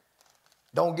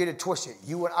 Don't get it twisted.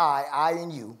 You and I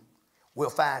and you, will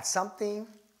find something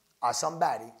or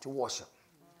somebody to worship.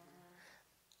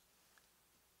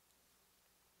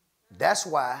 That's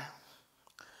why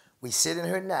we sit in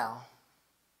here now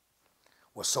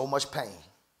with so much pain.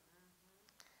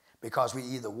 Because we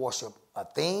either worship a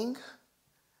thing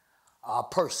or a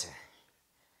person.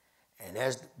 And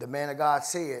as the man of God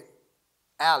said,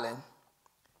 Alan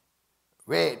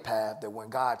Redpath, that when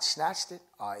God snatched it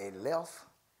or it left,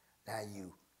 now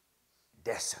you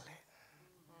desolate.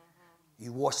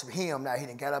 You worship him, now he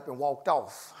done got up and walked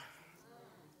off.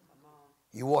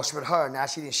 You worship her, now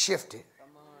she done shifted.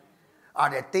 Or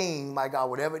that thing, my God,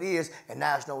 whatever it is, and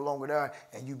now it's no longer there,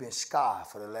 and you've been scarred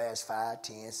for the last 5,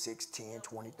 10, 6, 10,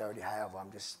 20, 30, however,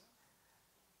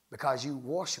 because you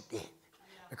worshiped it.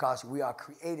 Because we are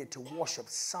created to worship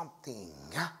something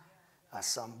or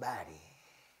somebody.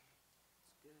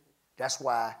 That's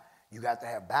why you got to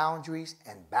have boundaries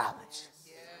and balance.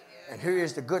 And here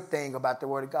is the good thing about the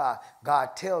Word of God.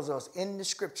 God tells us in the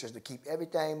Scriptures to keep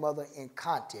everything, mother, in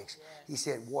context. He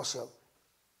said, worship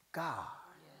God.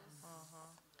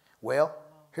 Well,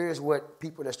 here's what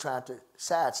people that's trying to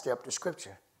sidestep the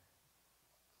Scripture.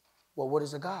 Well, what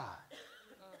is a God?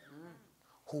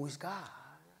 Who is God?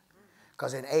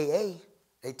 Because in AA,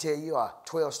 they tell you, or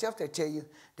 12 steps, they tell you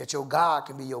that your God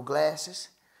can be your glasses.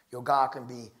 Your God can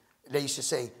be, they used to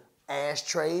say,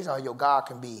 ashtrays, or your God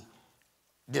can be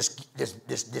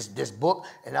this book,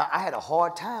 and I had a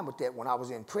hard time with that when I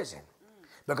was in prison.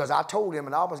 Because I told him,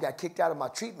 and I almost got kicked out of my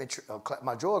treatment,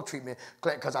 my drug treatment,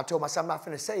 because I told myself I'm not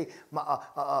finna say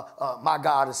my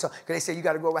God is something. Because they said you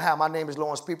got to go around. My name is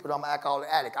Lawrence People. I'm an alcoholic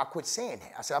addict. I quit saying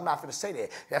that. I said I'm not finna say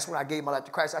that. That's when I gave my life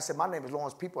to Christ. I said my name is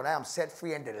Lawrence People, and I am set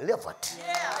free and delivered.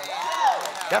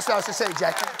 That's what I should say,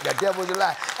 Jackie. The devil is a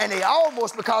lie. And they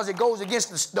almost, because it goes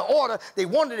against the order, they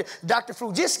wanted it. Dr.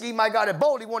 Frujiski, my God, at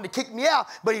Bold, he wanted to kick me out,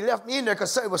 but he left me in there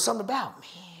because it was something about me.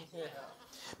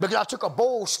 Because I took a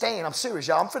bold stand. I'm serious,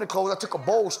 y'all. I'm finna close. I took a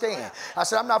bold stand. I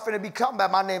said, I'm not finna be coming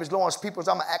back. My name is Lawrence Peoples.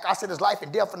 I said, there's life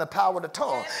and death in the power of the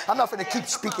tongue. I'm not finna keep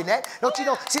speaking that. Don't you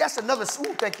know? See, that's another,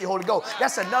 ooh, thank you, Holy Ghost.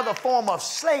 That's another form of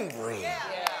slavery.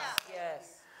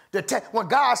 When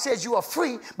God says you are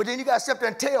free, but then you got to sit there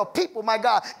and tell people, my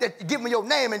God, that give me your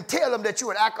name and tell them that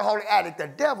you're an alcoholic addict. The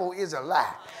devil is a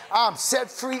lie. I'm set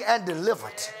free and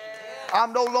delivered.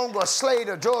 I'm no longer a slave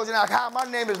to drugs and alcohol. My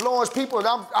name is Lawrence People.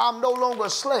 I'm no longer a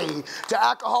slave to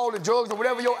alcohol and drugs, or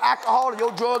whatever your alcohol or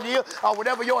your drug is, or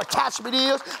whatever your attachment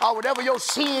is, or whatever your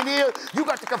sin is. You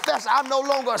got to confess I'm no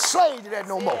longer a slave to that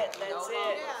no more. That's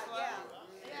it.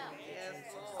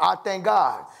 I thank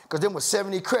God, because there were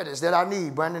 70 credits that I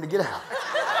need, Brandon, to get out.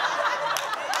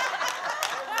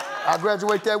 I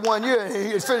graduate that 1 year, and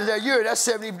he finished that year. That's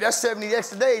 70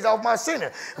 extra days off my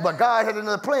sentence. But God had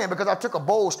another plan because I took a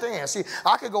bold stand. See,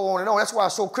 I could go on and on. That's why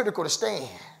it's so critical to stand.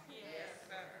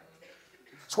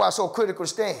 That's why it's so critical to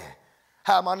stand.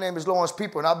 Hi, my name is Lawrence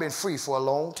People, and I've been free for a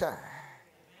long time.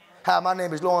 Hi, my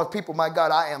name is Lawrence People. My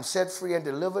God, I am set free and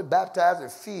delivered, baptized,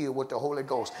 and filled with the Holy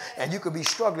Ghost. And you could be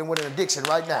struggling with an addiction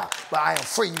right now, but I am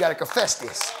free. You got to confess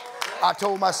this. I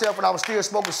told myself when I was still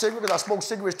smoking cigarettes, because I smoked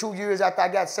cigarettes 2 years after I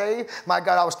got saved. My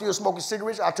God, I was still smoking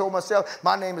cigarettes. I told myself,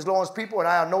 my name is Lawrence People, and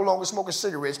I am no longer smoking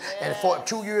cigarettes. And for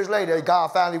 2 years later, God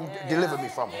finally delivered me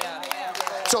from it.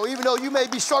 So even though you may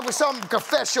be struggling with something,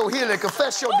 confess your healing,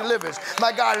 confess your deliverance.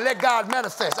 My God, let God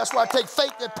manifest. That's why I take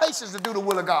faith and patience to do the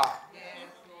will of God.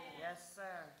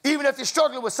 Even if you're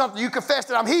struggling with something, you confess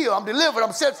that I'm healed, I'm delivered,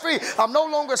 I'm set free. I'm no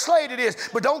longer a slave to this.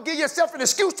 But don't give yourself an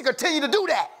excuse to continue to do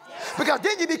that. Because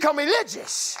then you become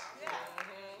religious.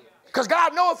 Because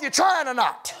God knows if you're trying or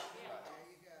not.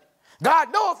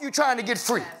 God knows if you're trying to get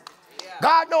free.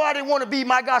 God knows I didn't want to be,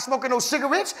 my God, smoking those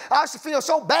cigarettes. I used to feel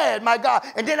so bad, my God.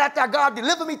 And then after God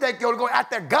delivered me, thank you, Holy Ghost,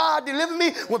 after God delivered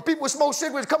me, when people smoke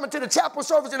cigarettes coming to the chapel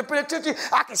service in the penitentiary,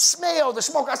 I could smell the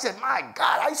smoke. I said, my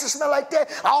God, I used to smell like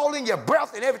that, all in your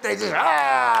breath and everything. Just,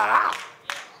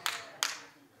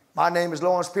 My name is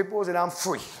Lawrence Peoples, and I'm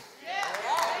free.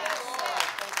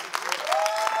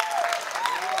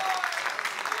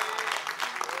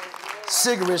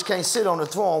 Cigarettes can't sit on the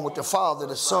throne with the Father,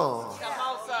 the Son,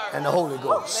 and the Holy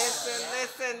Ghost.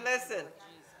 Listen.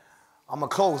 I'm going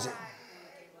to close it.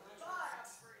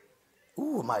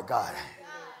 Ooh, my God.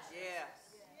 Yeah.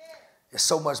 There's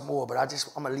so much more, but I'm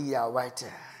going to leave out right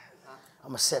there. I'm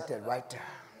going to set that right there.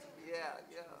 Yeah.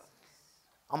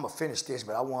 I'm going to finish this,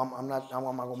 but I'm not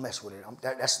going to mess with it.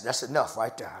 That's enough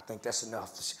right there. I think that's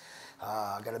enough.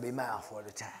 I got to be mindful of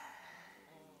the time.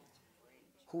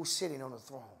 Who's sitting on the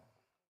throne?